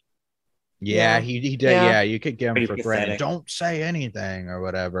Ricky. Yeah, he did. Yeah, you could get him Pretty for threatening. pathetic. Don't say anything or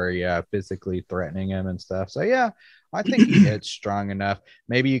whatever. Yeah, physically threatening him and stuff. So yeah, I think he hits strong enough.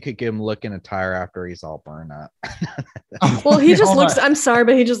 Maybe you could get him looking a tire after he's all burned up. Well, he just looks. I'm sorry,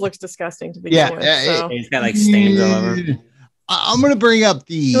 but he just looks disgusting to begin with. So. He's got like stains all over. I'm gonna bring up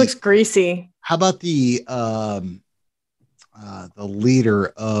He looks greasy. How about the leader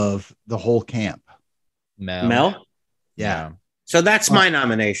of the whole camp? Mel? Yeah. So that's my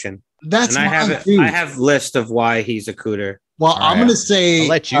nomination. That's and I have list of why he's a cooter. Well, I'm gonna say I'll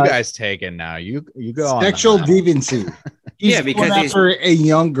let you guys take it now. You go on. Sexual deviancy. He's because he's after a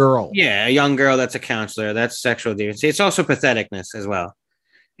young girl. Yeah, a young girl that's a counselor. That's sexual deviancy. It's also patheticness as well.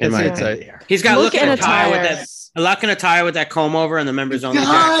 In my opinion. He's got look in a tie with that. A look in a tie with that comb over and the members only.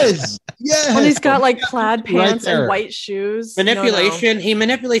 Yes. And he's got like plaid pants and white shoes. Manipulation. He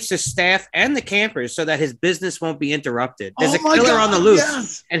manipulates the staff and the campers so that his business won't be interrupted. There's a killer on the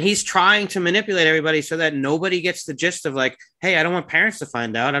loose, and he's trying to manipulate everybody so that nobody gets the gist of like, hey, I don't want parents to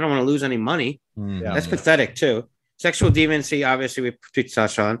find out. I don't want to lose any money. That's pathetic too. Sexual deviancy, obviously, we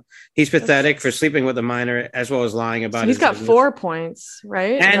touched on. He's pathetic for sleeping with a minor as well as lying about it. He's got 4 points,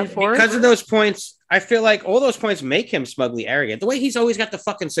 right? And because of those points, I feel like all those points make him smugly arrogant. The way he's always got the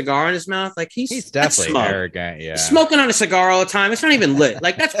fucking cigar in his mouth, like he's definitely arrogant. Yeah, he's smoking on a cigar all the time. It's not even lit.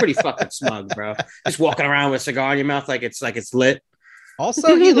 Like that's pretty fucking smug, bro. Just walking around with a cigar in your mouth like it's lit.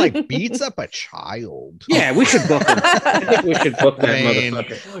 Also, he like beats up a child. Yeah, we should book him. I think we should book that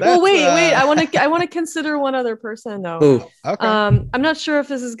motherfucker. Well, wait. I want to consider one other person though. Ooh. Okay. I'm not sure if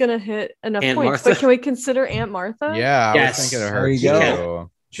this is gonna hit enough Aunt points, Martha? but can we consider Aunt Martha? Yeah, I Yes. was thinking of There her you go. too.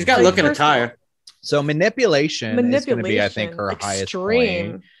 She's got Like, look in a first of all, tire. So manipulation is going to be, I think, her highest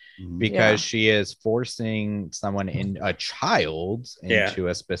extreme. point because she is forcing someone in a child into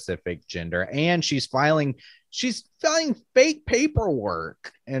a specific gender, and she's filing fake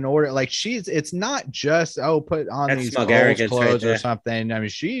paperwork in order. Like it's not just put on That's these smug clothes arrogance right or there. something. I mean,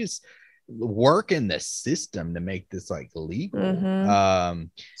 she's working the system to make this like legal.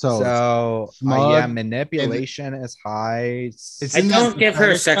 Manipulation is high. I don't give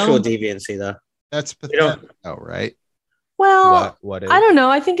her sexual deviancy though. That's pathetic. Oh, right. Well, what is? I don't know.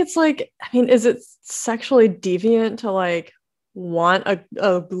 I think it's like, I mean, is it sexually deviant to like want a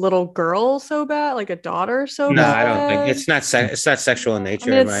little girl so bad, like a daughter so bad? No, I don't think it's not. It's not sexual in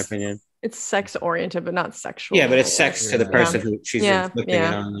nature, in my opinion. It's sex oriented, but not sexual. Yeah, but it's sex to the person who she's inflicting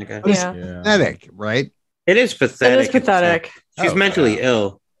it on. Like pathetic, right? It is pathetic. It is pathetic. She's mentally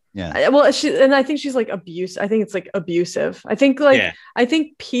ill. Yeah. Well, I think she's like abuse. I think it's like abusive. I think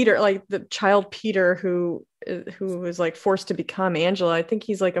Peter, like the child Peter, who was like forced to become Angela. I think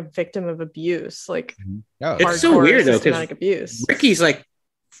he's like a victim of abuse. Like, it's so weird though, because abuse. Ricky's like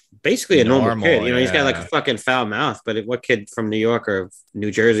basically a normal kid. You know, he's got like yeah. a fucking foul mouth. But what kid from New York or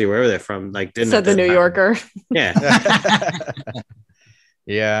New Jersey, wherever they're from, like didn't said the New Yorker? Yeah.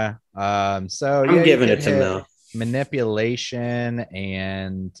 Yeah. So I'm giving it to Mel. Manipulation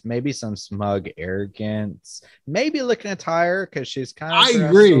and maybe some smug arrogance. Maybe looking at tire because she's kind of. I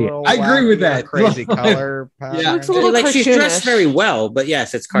agree. I agree with that. Crazy color. She looks a little like she's cartoonish. dressed very well, but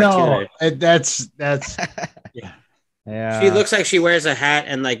yes, it's cartoonish. No, that's yeah. Yeah. She looks like she wears a hat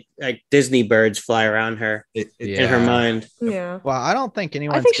and like Disney birds fly around her in her mind. Yeah. Well, I don't think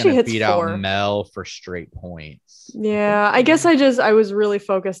anyone's think she going to hits beat 4. out Mel for straight points. Yeah, I guess I was really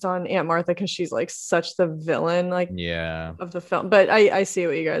focused on Aunt Martha because she's like such the villain, like of the film. But I see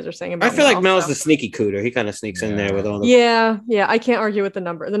what you guys are saying about. I feel like Mel's the sneaky cooter. He kind of sneaks in there with all the. Yeah. I can't argue with the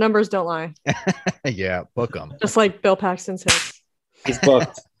number. The numbers don't lie. Yeah, book them. Just like Bill Paxton's hits. He's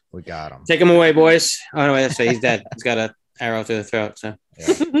booked. We got him. Take him away, boys. Oh no, that's he's dead. He's got an arrow through the throat. So.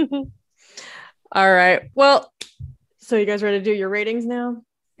 Yeah. All right. Well, so you guys ready to do your ratings now?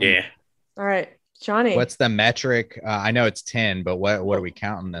 Yeah. All right. Johnny. What's the metric? I know it's 10, but what are we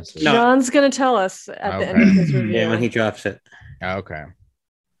counting this with? No. John's going to tell us at the end of his review. Yeah, when he drops it. Okay.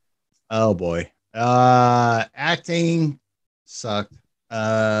 Oh boy. Acting sucked.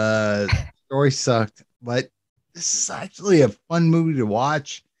 Story sucked, but this is actually a fun movie to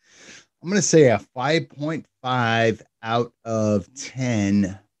watch. I'm going to say a 5.5 out of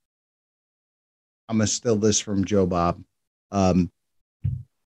 10. I'm going to steal this from Joe Bob.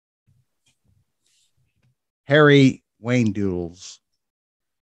 Harry Wayne Doodles.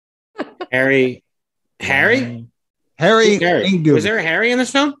 Harry? Harry Wayne Doodles. Was there a Harry in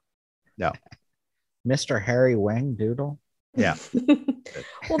this film? No. Mr. Harry Wang Doodle. Yeah.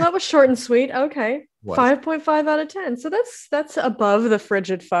 Well, that was short and sweet. Okay. 5.5 out of 10. So that's above the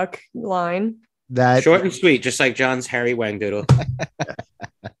frigid fuck line. That short and sweet, just like John's Harry Wang Doodle.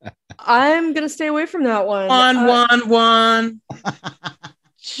 I'm gonna stay away from that one. One.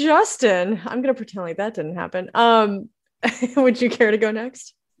 Justin, I'm gonna pretend like that didn't happen. Would you care to go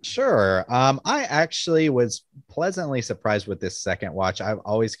next? Sure. I actually was pleasantly surprised with this second watch. I've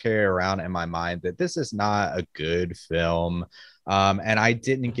always carried around in my mind that this is not a good film. And I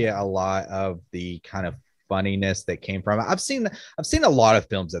didn't get a lot of the kind of funniness that came from it. I've seen a lot of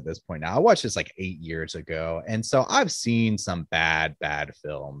films at this point now. I watched this like 8 years ago, and so I've seen some bad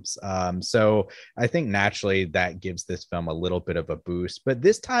films. So I think naturally that gives this film a little bit of a boost. But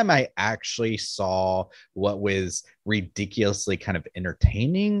this time I actually saw what was ridiculously kind of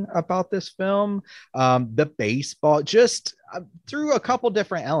entertaining about this film. The baseball, just through a couple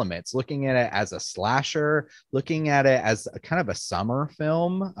different elements, looking at it as a slasher, looking at it as a kind of a summer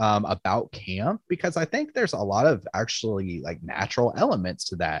film about camp, because I think there's a lot of actually like natural elements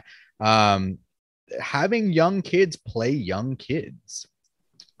to that. Having young kids play young kids.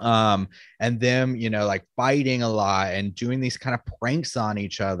 And them, like fighting a lot and doing these kind of pranks on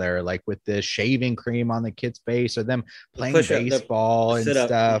each other, like with the shaving cream on the kid's face, or them playing baseball and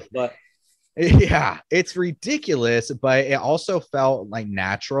stuff. Yeah, it's ridiculous, but it also felt like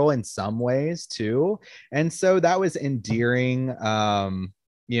natural in some ways too. And so that was endearing.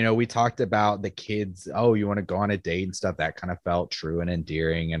 We talked about the kids, you want to go on a date and stuff. That kind of felt true and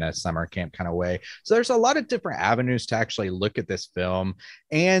endearing in a summer camp kind of way. So there's a lot of different avenues to actually look at this film,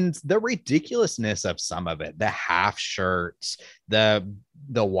 and the ridiculousness of some of it, the half shirts, the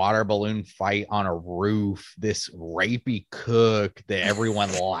water balloon fight on a roof, this rapey cook that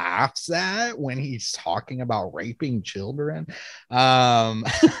everyone laughs at when he's talking about raping children. As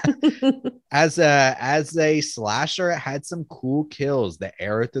a slasher, it had some cool kills. The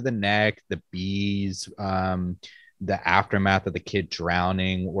arrow through the neck, the bees, the aftermath of the kid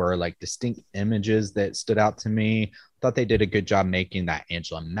drowning were like distinct images that stood out to me. Thought they did a good job making that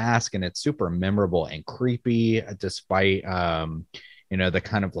Angela mask, and it's super memorable and creepy, despite the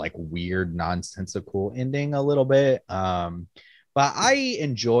kind of like weird nonsensical ending a little bit. But I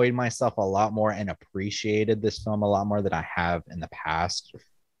enjoyed myself a lot more and appreciated this film a lot more than I have in the past,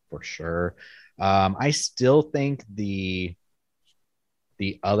 for sure. I still think the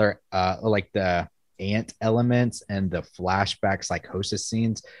other like the ant elements and the flashback psychosis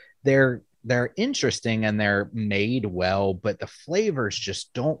scenes, they're interesting and they're made well, but the flavors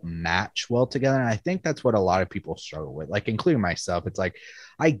just don't match well together. And I think that's what a lot of people struggle with, like including myself. It's like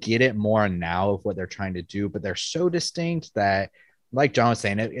I get it more now of what they're trying to do, but they're so distinct that, like John was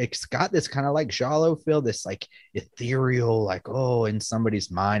saying, it's got this kind of like giallo feel, this like ethereal, like, in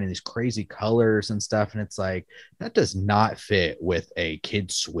somebody's mind, and these crazy colors and stuff. And it's like, that does not fit with a kid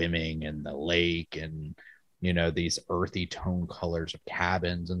swimming in the lake and, these earthy tone colors of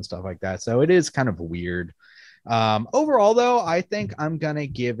cabins and stuff like that. So it is kind of weird. Overall, though, I think I'm going to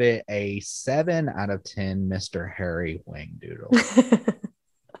give it a 7 out of 10, Mr. Harry Wang Doodle.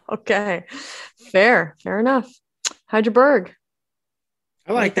 Okay. Fair enough. Heidelberg.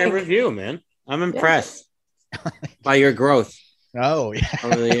 I like that review, man. I'm impressed by your growth. Oh, yeah. I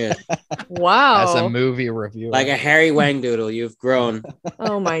really is. Wow. As a movie reviewer. Like a Harry Wang Doodle, you've grown.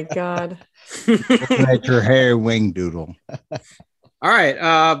 Oh, my God. At your Harry Wang Doodle. All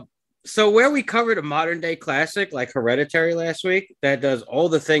right. So where we covered a modern day classic like Hereditary last week that does all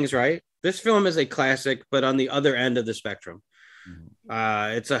the things right, this film is a classic, but on the other end of the spectrum.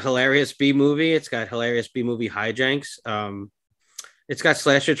 It's a hilarious B movie. It's got hilarious B movie hijinks. It's got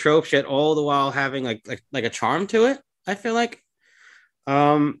slasher tropes, yet all the while having like a charm to it, I feel like.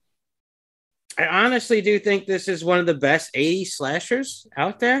 I honestly do think this is one of the best 80s slashers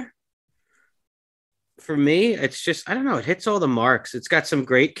out there. For me, it's just, I don't know, it hits all the marks. It's got some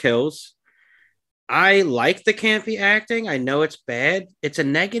great kills. I like the campy acting. I know it's bad. It's a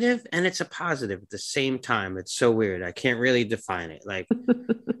negative and it's a positive at the same time. It's so weird. I can't really define it. Like,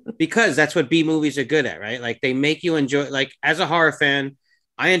 because that's what B movies are good at, right? Like they make you enjoy, like as a horror fan,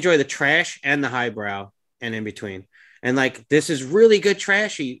 I enjoy the trash and the highbrow and in between. And like, this is really good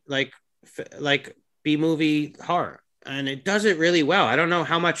trashy, like B movie horror. and it does it really well. I don't know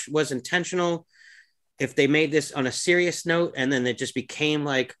how much was intentional, if they made this on a serious note and then it just became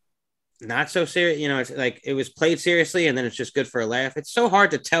like not so serious, you know, it's like it was played seriously and then it's just good for a laugh. It's so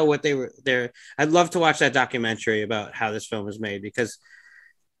hard to tell what they were there. I'd love to watch that documentary about how this film was made, because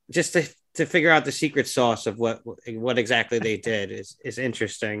just to figure out the secret sauce of what exactly they did is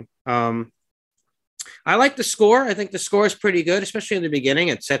interesting. I like the score. I think the score is pretty good, especially in the beginning.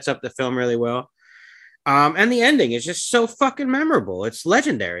 It sets up the film really well. And the ending is just so fucking memorable. It's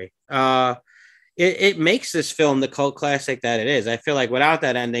legendary. It makes this film the cult classic that it is. I feel like without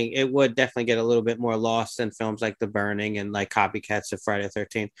that ending, it would definitely get a little bit more lost in films like The Burning and like copycats of Friday the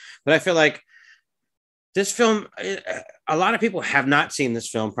 13th. But I feel like this film, a lot of people have not seen this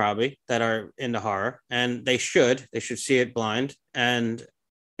film probably that are into horror, and they should see it blind, and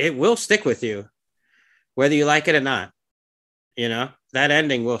it will stick with you whether you like it or not. You know, that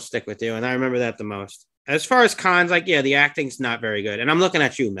ending will stick with you. And I remember that the most. As far as cons, like, yeah, the acting's not very good. And I'm looking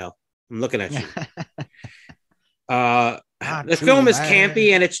at you, Mel. I'm looking at you. The film is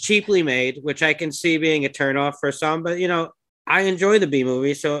campy and it's cheaply made, which I can see being a turnoff for some, but you know, I enjoy the B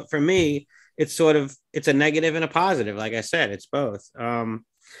movie. So for me, it's a negative and a positive. Like I said, it's both.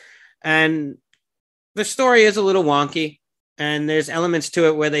 And the story is a little wonky, and there's elements to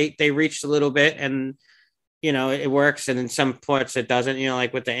it where they reached a little bit, and you know, it works. And in some parts it doesn't, you know,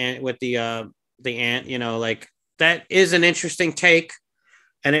 like with the ant, you know, like that is an interesting take.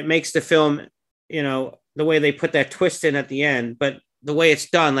 And it makes the film, you know, the way they put that twist in at the end, but the way it's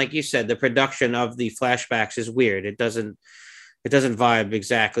done, like you said, the production of the flashbacks is weird. It doesn't vibe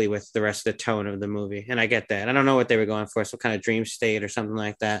exactly with the rest of the tone of the movie. And I get that. I don't know what they were going for. Some kind of dream state or something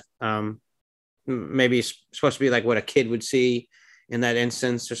like that. Maybe it's supposed to be like what a kid would see in that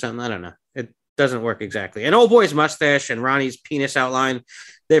instance or something. I don't know. It doesn't work exactly. And Old Boy's mustache and Ronnie's penis outline,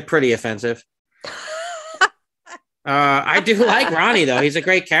 they're pretty offensive. I do like Ronnie though. He's a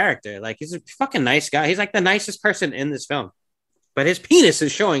great character. Like, he's a fucking nice guy. He's like the nicest person in this film, but his penis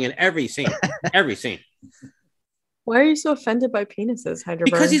is showing in every scene. Why are you so offended by penises, Heidelberg?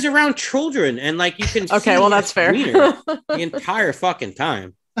 Because he's around children, and like you can okay, well that's fair. The entire fucking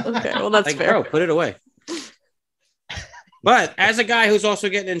time. Okay, well that's like, fair. Bro, put it away. But as a guy who's also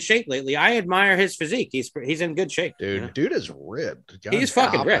getting in shape lately, I admire his physique. He's in good shape, dude. You know? Dude is ripped. He's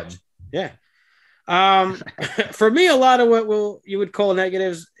fucking ripped. Yeah. For me, a lot of what you would call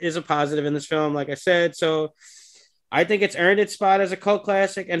negatives is a positive in this film, like I said. So I think it's earned its spot as a cult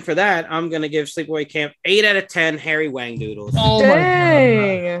classic, and for that, I'm gonna give Sleepaway Camp 8 out of 10 Harry Wang doodles. Oh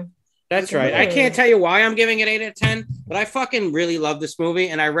dang. My God. That's right. I can't tell you why I'm giving it 8 out of 10, but I fucking really love this movie,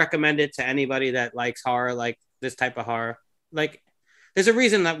 and I recommend it to anybody that likes horror, like this type of horror. Like, there's a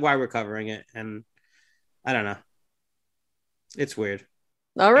reason why we're covering it, and I don't know. It's weird.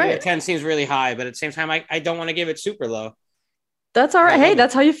 All right. 10 seems really high, but at the same time, I don't want to give it super low. That's all right. Hey,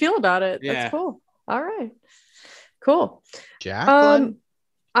 that's how you feel about it. Yeah. That's cool. All right. Cool. Jacqueline,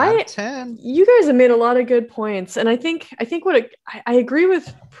 10. You guys have made a lot of good points, and I think I agree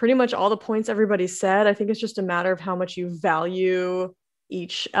with pretty much all the points everybody said. I think it's just a matter of how much you value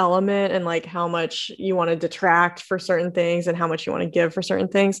each element and like how much you want to detract for certain things and how much you want to give for certain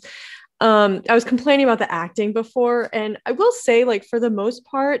things. I was complaining about the acting before, and I will say, like, for the most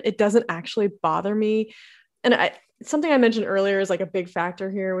part, it doesn't actually bother me. And something I mentioned earlier is like a big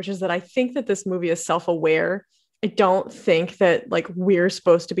factor here, which is that I think that this movie is self-aware. I don't think that like we're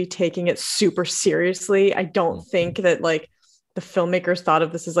supposed to be taking it super seriously. I don't think that like the filmmakers thought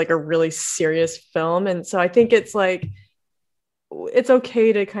of this as like a really serious film. And so I think it's like, it's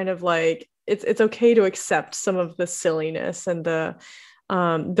okay to kind of like, it's okay to accept some of the silliness and the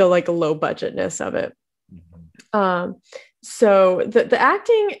like low budgetness of it. So the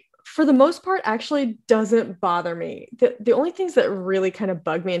acting for the most part actually doesn't bother me. The only things that really kind of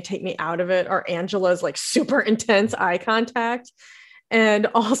bug me and take me out of it are Angela's like super intense eye contact, and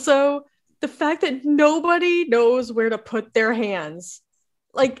also the fact that nobody knows where to put their hands.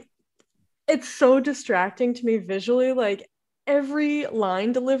 Like, it's so distracting to me visually. Like, every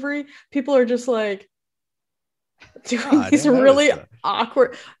line delivery, people are just like doing these really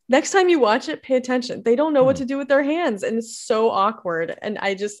awkward. Next time you watch it, pay attention. They don't know what to do with their hands, and it's so awkward. And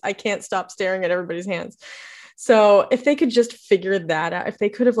I can't stop staring at everybody's hands. So if they could just figure that out, if they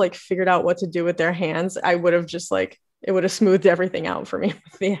could have like figured out what to do with their hands, I would have just like, it would have smoothed everything out for me.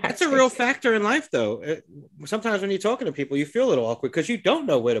 That's a real factor in life, though. Sometimes when you're talking to people, you feel a little awkward because you don't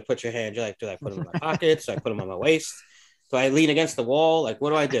know where to put your hands. You're like, do I put them in my pockets? Do I put them on my waist? Do I lean against the wall? Like,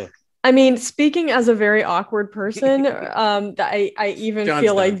 what do I do? I mean, speaking as a very awkward person, I even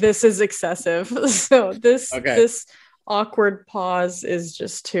feel like this is excessive. So this awkward pause is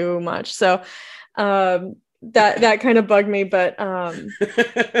just too much. So that kind of bugged me, but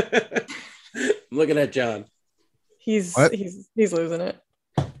looking at John. He's losing it.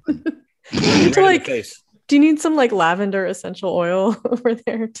 Right, do you need some like lavender essential oil over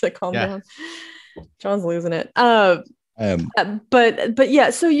there to calm down? John's losing it. But yeah,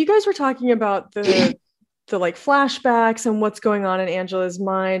 so you guys were talking about the like flashbacks and what's going on in Angela's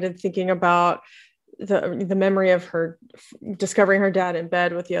mind, and thinking about the memory of her discovering her dad in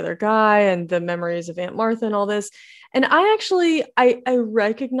bed with the other guy, and the memories of Aunt Martha and all this. And I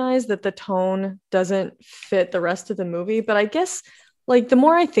recognize that the tone doesn't fit the rest of the movie, but I guess like the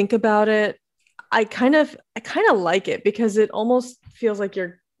more I think about it, I kind of like it, because it almost feels like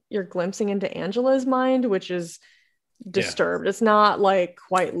you're glimpsing into Angela's mind, which is disturbed. It's not like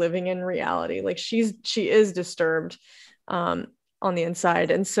quite living in reality. Like she is disturbed on the inside,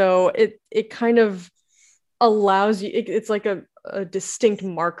 and so it kind of allows you, it's like a distinct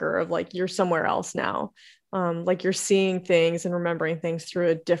marker of like you're somewhere else now. Like you're seeing things and remembering things through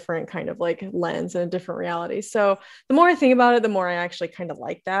a different kind of like lens and a different reality. So the more I think about it, the more I actually kind of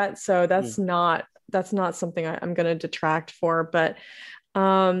like that. So that's not something I'm going to detract for. But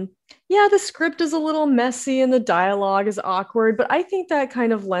yeah, the script is a little messy and the dialogue is awkward, but I think that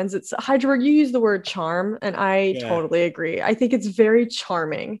kind of lends it. Heidelberg, you use the word charm, and I totally agree. I think it's very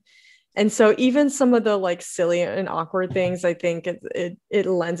charming. And so even some of the like silly and awkward things, I think it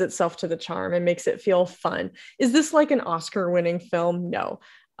lends itself to the charm and makes it feel fun. Is this like an Oscar-winning film? No.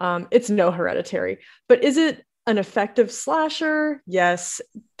 It's no Hereditary. But is it an effective slasher? Yes.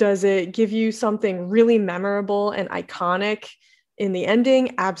 Does it give you something really memorable and iconic in the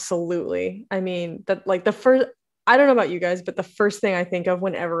ending? Absolutely. I mean, that like the first, I don't know about you guys, but the first thing I think of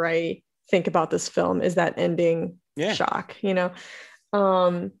whenever I think about this film is that ending shock, you know?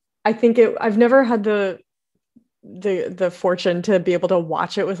 I think I've never had the fortune to be able to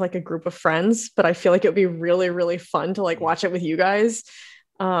watch it with like a group of friends, but I feel like it would be really, really fun to like watch it with you guys,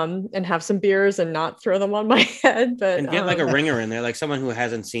 and have some beers and not throw them on my head, but and get like a ringer in there, like someone who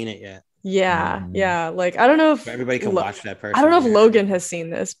hasn't seen it yet. Yeah. Like, I don't know if everybody can watch that person. I don't know if Logan has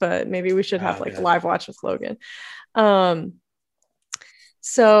seen this, but maybe we should have like a live watch with Logan.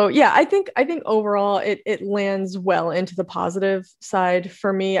 So yeah, I think overall it lands well into the positive side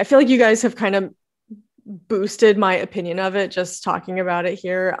for me. I feel like you guys have kind of boosted my opinion of it just talking about it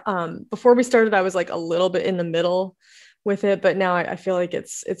here. Before we started, I was like a little bit in the middle with it, but now I feel like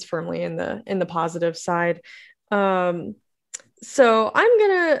it's firmly in the positive side. So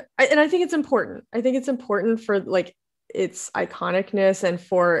I think it's important. I think it's important for like its iconicness and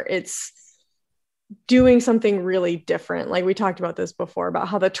for its doing something really different. Like we talked about this before, about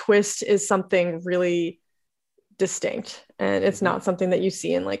how the twist is something really distinct and it's not something that you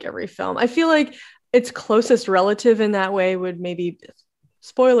see in like every film. I feel like its closest relative in that way would maybe,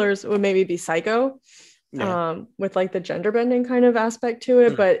 spoilers, would maybe be Psycho, with like the gender bending kind of aspect to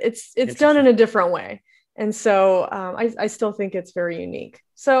it, but it's done in a different way. And so I still think it's very unique.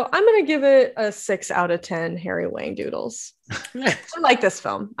 So I'm going to give it a 6 out of 10 Harry Wang doodles. I like this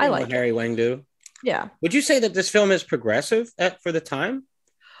film. I like Harry Wang doodle. Yeah. Would you say that this film is progressive for the time?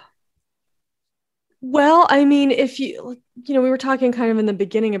 Well, I mean, if we were talking kind of in the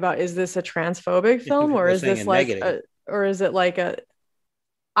beginning about, is this a transphobic film, or is this like is it like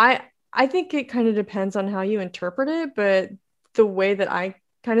I think it kind of depends on how you interpret it, but the way that I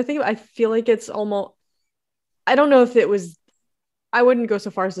kind of think, I feel like it's almost, I don't know if it was, I wouldn't go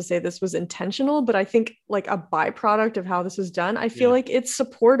so far as to say this was intentional, but I think like a byproduct of how this is done, I feel like it's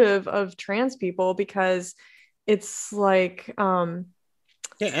supportive of trans people, because it's like, and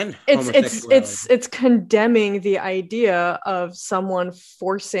it's condemning the idea of someone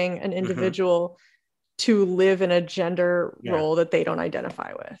forcing an individual to live in a gender role that they don't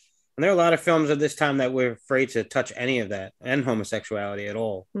identify with. And there are a lot of films of this time that were afraid to touch any of that and homosexuality at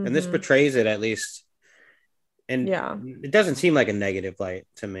all. And this portrays it, at least. And it doesn't seem like a negative light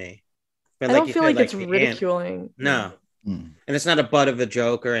to me. But I don't feel like it's ridiculing. No. And it's not a butt of a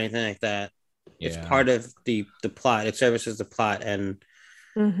joke or anything like that. It's part of the plot. It services the plot. And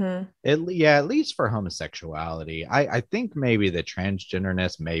at least for homosexuality, I think maybe the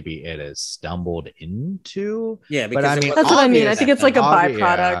transgenderness, maybe it has stumbled into. Because I mean, that's what I mean. I think it's like a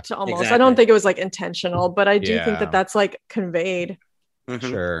byproduct almost. Exactly. I don't think it was like intentional, but I do think that's like conveyed.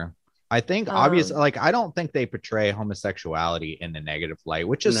 Sure. I think obviously, like, I don't think they portray homosexuality in a negative light,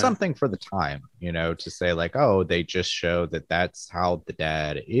 which is something for the time, to say like, oh, they just show that that's how the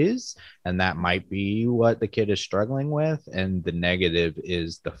dad is. And that might be what the kid is struggling with. And the negative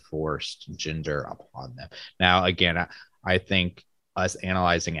is the forced gender upon them. Now, again, I think us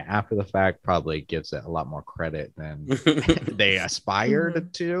analyzing it after the fact probably gives it a lot more credit than they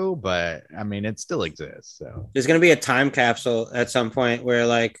aspired to, but I mean, it still exists. So there's going to be a time capsule at some point where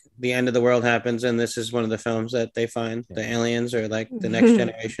like the end of the world happens, and this is one of the films that they find the aliens or like the next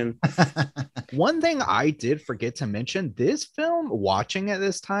generation. One thing I did forget to mention, this film, watching it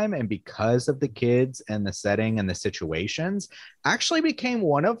this time, and because of the kids and the setting and the situations, actually became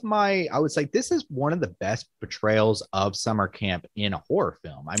one of my, I would say this is one of the best portrayals of summer camp in a horror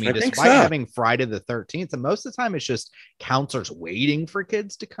film. I mean, despite having Friday the 13th, and most of the time it's just counselors waiting for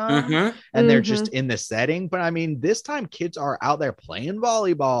kids to come and they're just in the setting. But I mean, this time kids are out there playing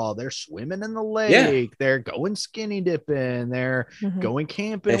volleyball, they're swimming in the lake, they're going skinny dipping, they're going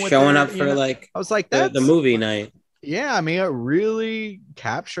camping, they're showing up for like, I was like, that's the movie night. Yeah, I mean, it really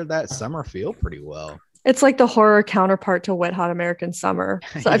captured that summer feel pretty well. It's like the horror counterpart to Wet Hot American Summer.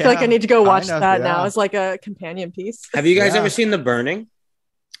 So I feel like I need to go watch that now as like a companion piece. Have you guys ever seen The Burning?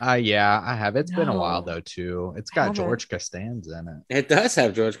 Yeah, I have. It's been a while though too. It's got George Costanza in it. It does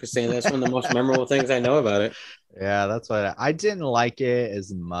have George Costanza. That's one of the most memorable things I know about it. Yeah, that's what I didn't like it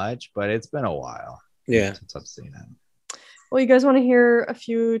as much, but it's been a while. Yeah, since I've seen it. Well, you guys want to hear a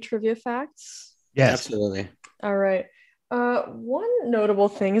few trivia facts? Yes, absolutely. All right. One notable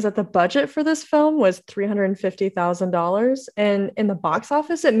thing is that the budget for this film was $350,000, and in the box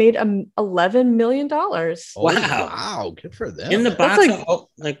office, it made $11 million. Wow, good for them. In the box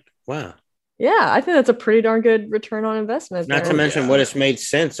office, wow. Yeah, I think that's a pretty darn good return on investment. Not to mention what it's made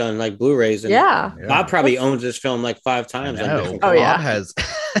since on like Blu-rays. And Bob probably owns this film like 5 times. Bob has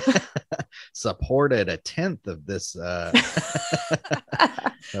supported a tenth of this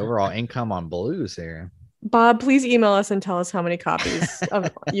overall income on Blues here. Bob, please email us and tell us how many copies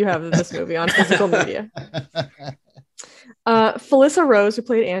you have of this movie on physical media. Felissa Rose, who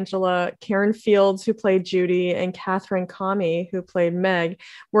played Angela, Karen Fields, who played Judy, and Catherine Kami, who played Meg,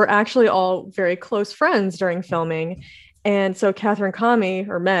 were actually all very close friends during filming. And so Catherine Kami,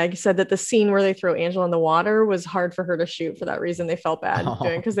 or Meg, said that the scene where they throw Angela in the water was hard for her to shoot for that reason. They felt bad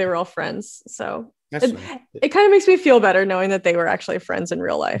doing because they were all friends. So it kind of makes me feel better knowing that they were actually friends in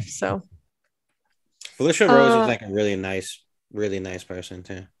real life. So Felissa Rose is like a really nice person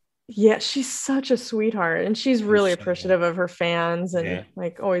too. Yeah, she's such a sweetheart, and she's really appreciative of her fans, and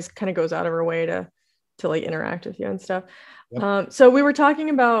like always kind of goes out of her way to like interact with you and stuff. Yep. So we were talking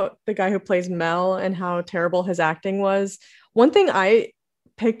about the guy who plays Mel and how terrible his acting was. One thing I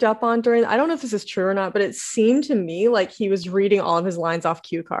picked up on I don't know if this is true or not, but it seemed to me like he was reading all of his lines off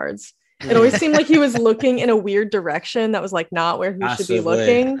cue cards. It always seemed like he was looking in a weird direction that was like not where he should be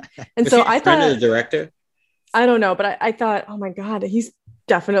looking. And so I thought the director, I don't know, but I thought, oh my God, he's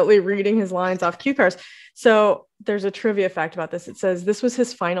definitely reading his lines off cue cards. So there's a trivia fact about this. It says this was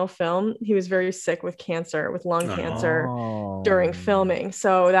his final film. He was very sick with lung cancer during filming.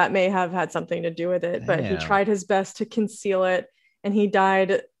 So that may have had something to do with it, but he tried his best to conceal it, and he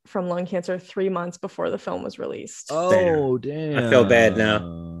died from lung cancer 3 months before the film was released. Oh, damn. I feel bad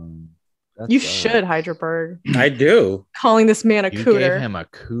now. You should, Hydraberg. I do. Calling this man a cooter. Gave him a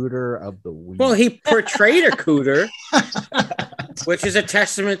cooter of the week. Well, he portrayed a cooter, which is a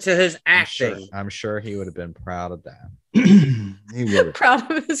testament to his acting. I'm sure he would have been proud of that. He would.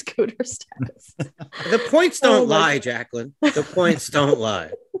 Proud of his cooter status. The points don't lie, Jacqueline. The points don't lie.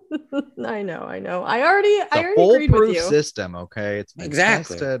 I know. I already agreed with you. System, okay? It's been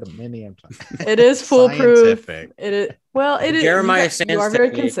tested many times. It is foolproof. It is. Well, it is. Jeremiah you are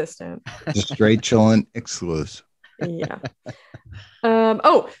very consistent. Just straight chilling exclusive. Yeah.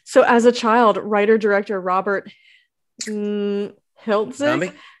 So as a child, writer-director Robert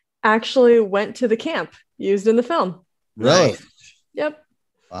Hiltzik actually went to the camp used in the film. Really? Yep.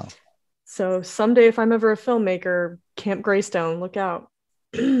 Wow. So someday, if I'm ever a filmmaker, Camp Greystone, look out.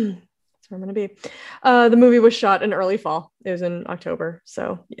 That's where I'm going to be. The movie was shot in early fall. It was in October.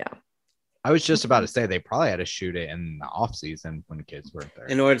 So, yeah. I was just about to say they probably had to shoot it in the off season when the kids weren't there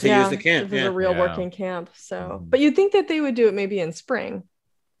in order to use the camp. It was a real working camp. So, but you'd think that they would do it maybe in spring.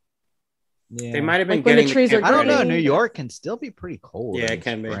 Yeah. They might have been like when the trees are. I don't know. New York can still be pretty cold. Yeah, it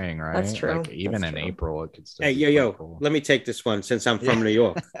can spring, be. Right? That's true. Like even in April, it could still. Hey, be yo! Let me take this one since I'm from New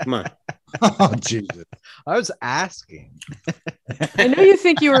York. Come on. Oh Jesus! I was asking. I know you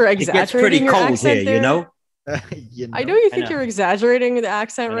think you were exaggerating. It gets pretty your cold accent here, there. you know. I know you think you're exaggerating the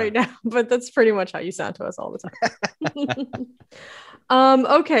accent right now, but that's pretty much how you sound to us all the time.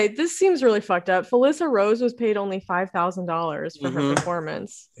 Okay, this seems really fucked up. Felissa Rose was paid only $5,000 for her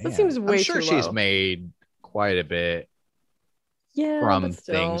performance. That seems way too low. I'm sure she's made quite a bit from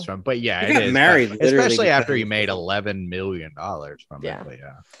things but it got is married, especially after you made $11 million from it. But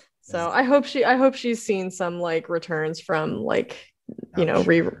So I hope she's seen some like returns from like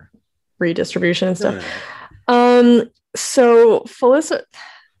redistribution and stuff. Yeah. So Felissa,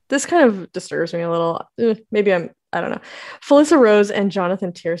 this kind of disturbs me a little. Maybe I don't know. Felissa Rose and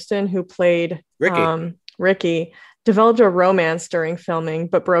Jonathan Tiersten, who played Ricky, developed a romance during filming,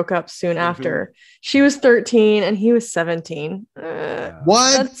 but broke up soon after. She was 13 and he was 17.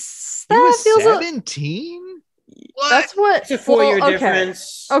 What? He was 17? That's what. It's a 4-year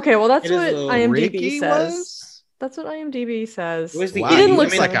difference. Okay, well, that's what IMDb Ricky says. Was? That's what IMDb says. He didn't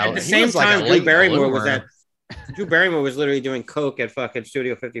look like at the same time. Drew Barrymore was at. Drew Barrymore was literally doing coke at fucking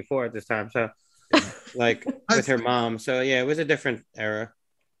Studio 54 at this time. So, like with her mom. So yeah, it was a different era.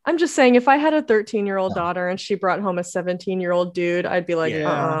 I'm just saying, if I had a 13-year-old daughter and she brought home a 17-year-old dude, I'd be like,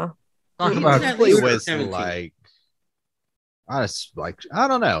 Talk He about was I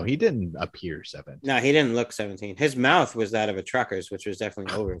don't know. He didn't appear 17. No, he didn't look 17. His mouth was that of a trucker's, which was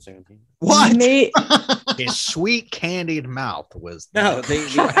definitely over 17. What? His sweet candied mouth was. No,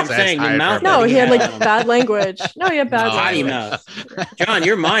 I'm saying the mouth. No, he had like bad language. No, he had bad potty language. mouth. John,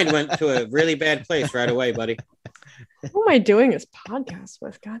 your mind went to a really bad place right away, buddy. Who am I doing this podcast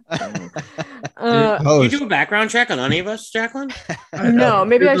with? God damn. You do a background check on any of us, Jacqueline? No,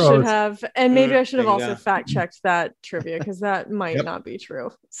 maybe I should have. And maybe I should have also fact checked that trivia, because that might not be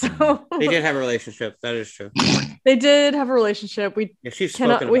true. So they did have a relationship. That is true. They did have a relationship. We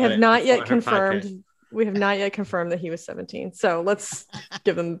have not yet confirmed. Podcast. We have not yet confirmed that he was 17. So let's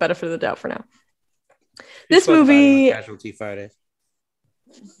give them the benefit of the doubt for now. This movie, Casualty Fridays.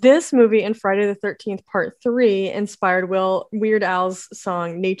 This movie and Friday the 13th Part 3 inspired Weird Al's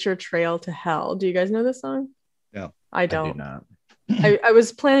song Nature Trail to Hell. Do you guys know this song? No. I don't. I do not. I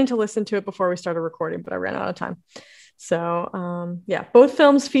was planning to listen to it before we started recording, but I ran out of time. So yeah, both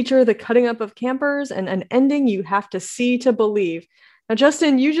films feature the cutting up of campers and an ending you have to see to believe. Now,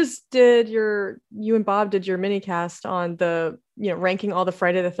 Justin, you and Bob did your mini cast on the, ranking all the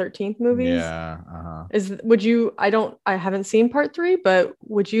Friday the 13th movies. Yeah. I haven't seen Part 3, but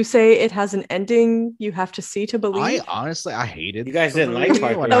would you say it has an ending you have to see to believe? I hated. You guys didn't like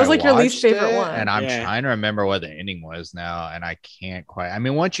Part 3. That was like your least favorite one. And I'm trying to remember what the ending was now, and I can't quite. I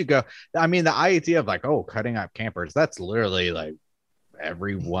mean, once you go, the idea of like, cutting up campers, that's literally like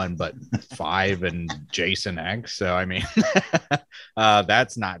everyone but 5 and Jason X. So I mean,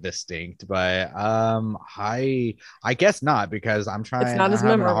 that's not distinct, but I guess not, because I'm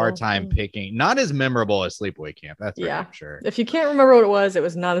having a hard time picking. Not as memorable as Sleepaway Camp. That's for sure. If you can't remember what it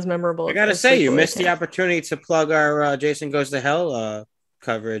was not as memorable. I gotta say, you missed the opportunity to plug our Jason Goes to Hell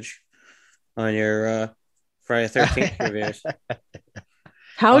coverage on your Friday 13th reviews.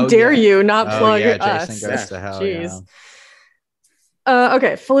 How dare you not plug us? Jason Goes to Hell. Jeez. Yeah.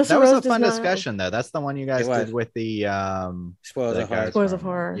 Okay, Felissa that was Rose a fun discussion though. That's the one you guys did with the Spoils of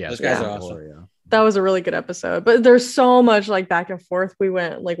Horror. Yeah, those guys are awesome. Yeah. That was a really good episode, but there's so much like back and forth. We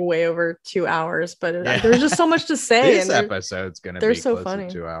went like way over 2 hours, but there's just so much to say. This episode's gonna be so close funny.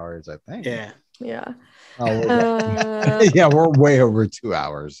 to 2 hours, I think. Yeah. Yeah, we're way over 2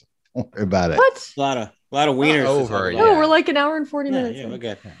 hours. Don't worry about it. What? A lot of wieners over. No, we're like an hour and 40 minutes. Yeah, we're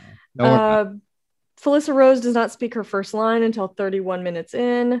good. Felissa Rose does not speak her first line until 31 minutes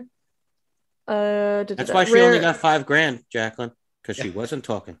in. That's why she only got $5,000, Jacqueline, because she wasn't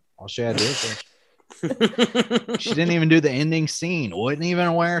talking. All she had to do. She didn't even do the ending scene. Wouldn't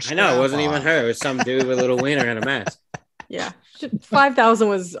even wear. I know, it wasn't even her. It was some dude with a little wiener and a mask. Yeah, 5,000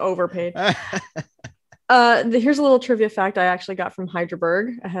 was overpaid. Here's a little trivia fact I actually got from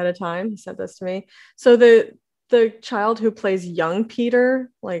Hydraberg ahead of time. He sent this to me. So the child who plays young Peter,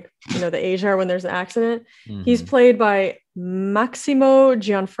 like, the age hour when there's an accident, he's played by Maximo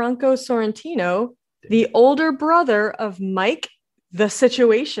Gianfranco Sorrentino, the older brother of Mike the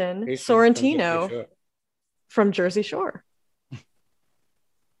Situation Sorrentino from Jersey Shore.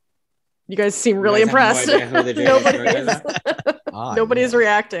 You guys seem really impressed. Nobody is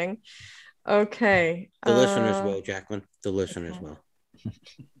reacting. Okay. The listeners will, Jacqueline. The listeners will.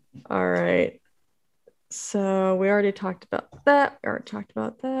 All right. So we already talked about that.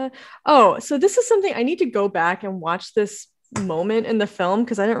 Oh, so this is something I need to go back and watch this moment in the film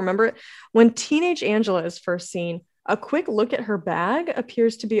because I didn't remember it. When teenage Angela is first seen, a quick look at her bag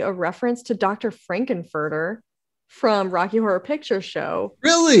appears to be a reference to Dr. Frankenfurter from Rocky Horror Picture Show.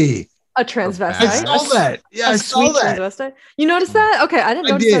 Really? A transvestite. I saw that. Yeah, I saw that. Transvestite. You noticed that? Okay, I didn't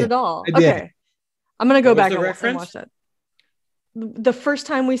notice that at all. Okay, I'm gonna go back and watch that. The first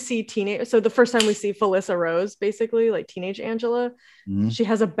time we see Felissa Rose, basically like teenage Angela, she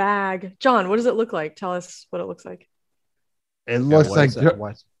has a bag. John, what does it look like? Tell us what it looks like. It looks like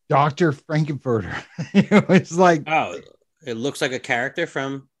Dr. Frankenfurter. It's like, it looks like a character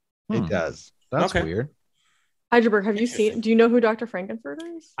from. It does. That's weird. Heidelberg, have you seen? Do you know who Dr.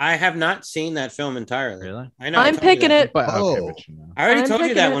 Frankenfurter is? I have not seen that film entirely. Really? I know. I'm picking it. But, Oh. okay, but you know. I already I'm told you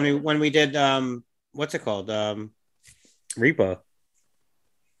picking that it. when we did what's it called? Repo.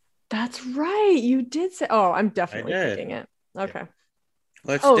 That's right. You did say. Oh, I'm definitely I did. picking it. Okay.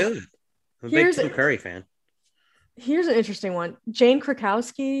 Let's Oh, do it. I'm a big Tim Curry fan. Here's an interesting one. Jane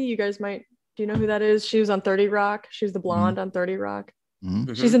Krakowski. You guys might. Do you know who that is? She was on 30 Rock. She was the blonde on 30 Rock.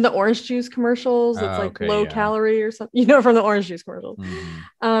 Mhm. She's in the orange juice commercials. It's like low calorie or something. You know, from the orange juice commercials.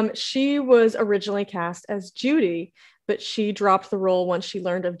 She was originally cast as Judy, but she dropped the role once she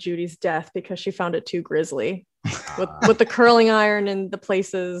learned of Judy's death because she found it too grisly with the curling iron and the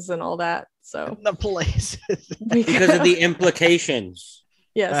places and all that. So The places. Because of the implications.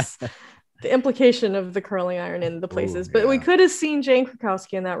 Yes. The implication of the curling iron in the places. Ooh, but we yeah. could have seen Jane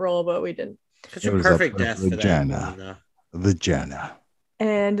Krakowski in that role, but we didn't. Such It a was perfect a death for that. vagina. woman, Vagina.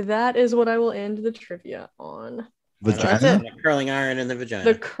 And that is what I will end the trivia on. Vagina. That's it. A curling iron in the vagina.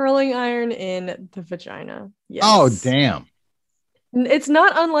 The curling iron in the vagina. Yes. Oh, damn. It's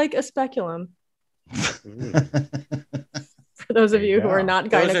not unlike a speculum. For those of There you you who are go. not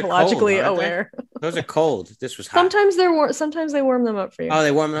Those are gynecologically cold, aren't they? aware. Those are cold. This was hot. Sometimes they warm them up for you. Oh,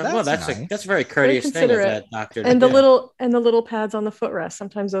 they warm them up. Well, That's that's nice. that's a very courteous thing of considerate. that doctor. to and the do. little pads on the footrest.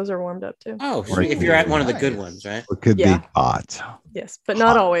 Sometimes those are warmed up too. Oh, so Right. if you're at one of the good Nice. ones, right? It could Yeah. be hot. Yes, but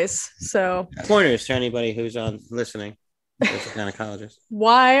not always. So Pointers to anybody who's on listening. As a gynecologist.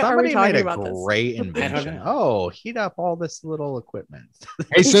 why Somebody are we made talking a about this? great invention. know. Oh, heat up all this little equipment.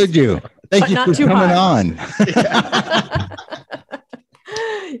 Hey, Soju, thank But you not for too coming hot. on.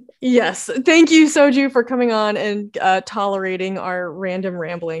 Yes, thank you, Soju, for coming on and tolerating our random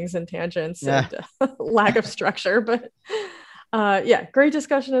ramblings and tangents and lack of structure. But yeah, great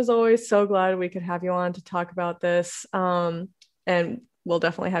discussion as always. So glad we could have you on to talk about this. And we'll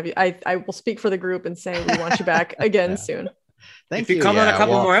definitely have you. I will speak for the group and say we want you back again soon. Thank If you come on a Yeah,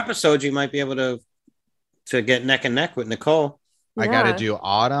 couple well, more episodes, you might be able to get neck and neck with Nicole. I got Yeah. to do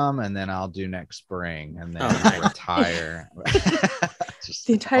autumn and then I'll do next spring and then Oh, nice. retire. Just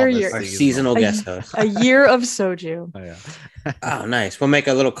The entire all year. Our seasonal guest host. A year of Soju, Oh, yeah. Oh, nice. We'll make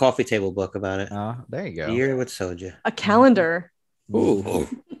a little coffee table book about it. There you go. Year with Soja. a calendar. Ooh,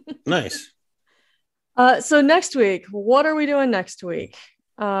 nice. So next week, what are we doing next week?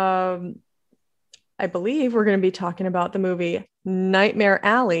 I believe we're going to be talking about the movie Nightmare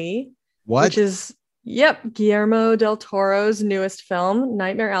Alley, What? which is Guillermo del Toro's newest film,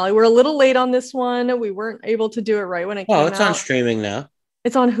 Nightmare Alley. We're a little late on this one. We weren't able to do it right when it came Oh, out. it's on streaming now.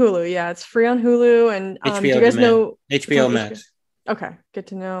 It's on Hulu. Yeah, it's free on Hulu. And do HBO you guys Demand. know HBO on Max. Okay, good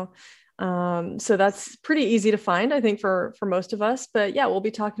to know. So that's pretty easy to find, I think, for most of us. But yeah, we'll be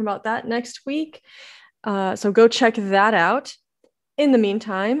talking about that next week. So go check that out. In the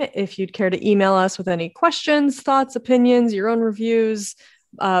meantime, if you'd care to email us with any questions, thoughts, opinions, your own reviews,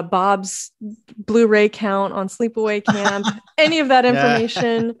 Bob's Blu-ray count on Sleepaway Camp, any of that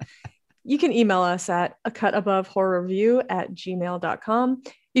information, you can email us at acutAboveHorrorReview@gmail.com.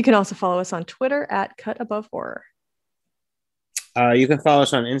 You can also follow us on Twitter at CutAboveHorror. You can follow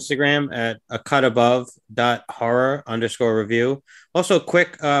us on Instagram at acutAbove.horror_review. Also,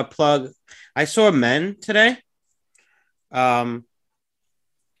 quick plug. I saw Men today. I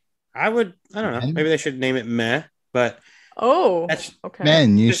don't know. Men? Maybe they should name it Meh, but Oh, that's okay.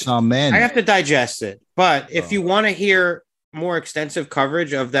 Men, you Just- saw men. I have to digest it. But if you want to hear more extensive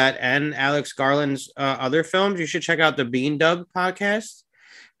coverage of that and Alex Garland's other films, you should check out the Bean Dub podcast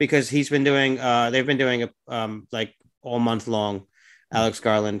because they've been doing like all month long Alex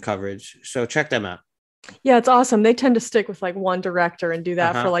Garland coverage. So check them out. Yeah, it's awesome. They tend to stick with like one director and do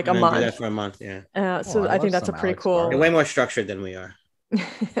that for like a And then do that month. for a month. Yeah, So I I think love that's a some pretty Alex cool. they're way more structured than we are.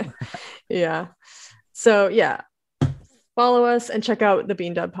 Yeah. So yeah, follow us and check out the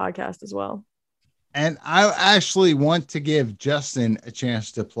Bean Dub podcast as well. And I actually want to give Justin a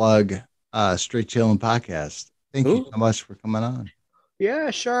chance to plug Straight Chillin' Podcast. Thank you so much for coming on.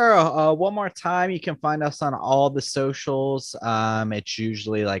 Yeah, sure. One more time, you can find us on all the socials. It's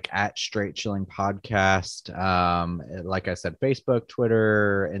usually like at Straight Chilling Podcast. Like I said, Facebook,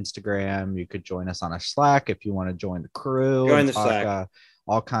 Twitter, Instagram. You could join us on a Slack if you want to join the crew. Join and the talk, Slack.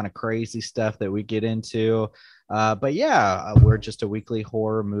 all kind of crazy stuff that we get into. But yeah, we're just a weekly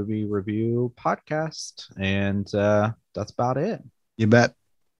horror movie review podcast, and that's about it. You bet.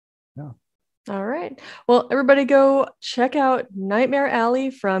 All right. Well, everybody go check out Nightmare Alley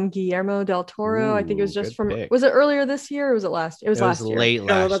from Guillermo del Toro. I think it was Ooh, just good pick. was it earlier this year or was it last? It was last year. late Tell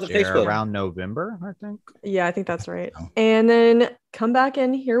them last about the year, Facebook. around November, I think. Yeah, I think that's right. Oh. And then come back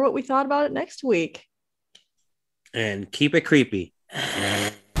and hear what we thought about it next week. And keep it creepy.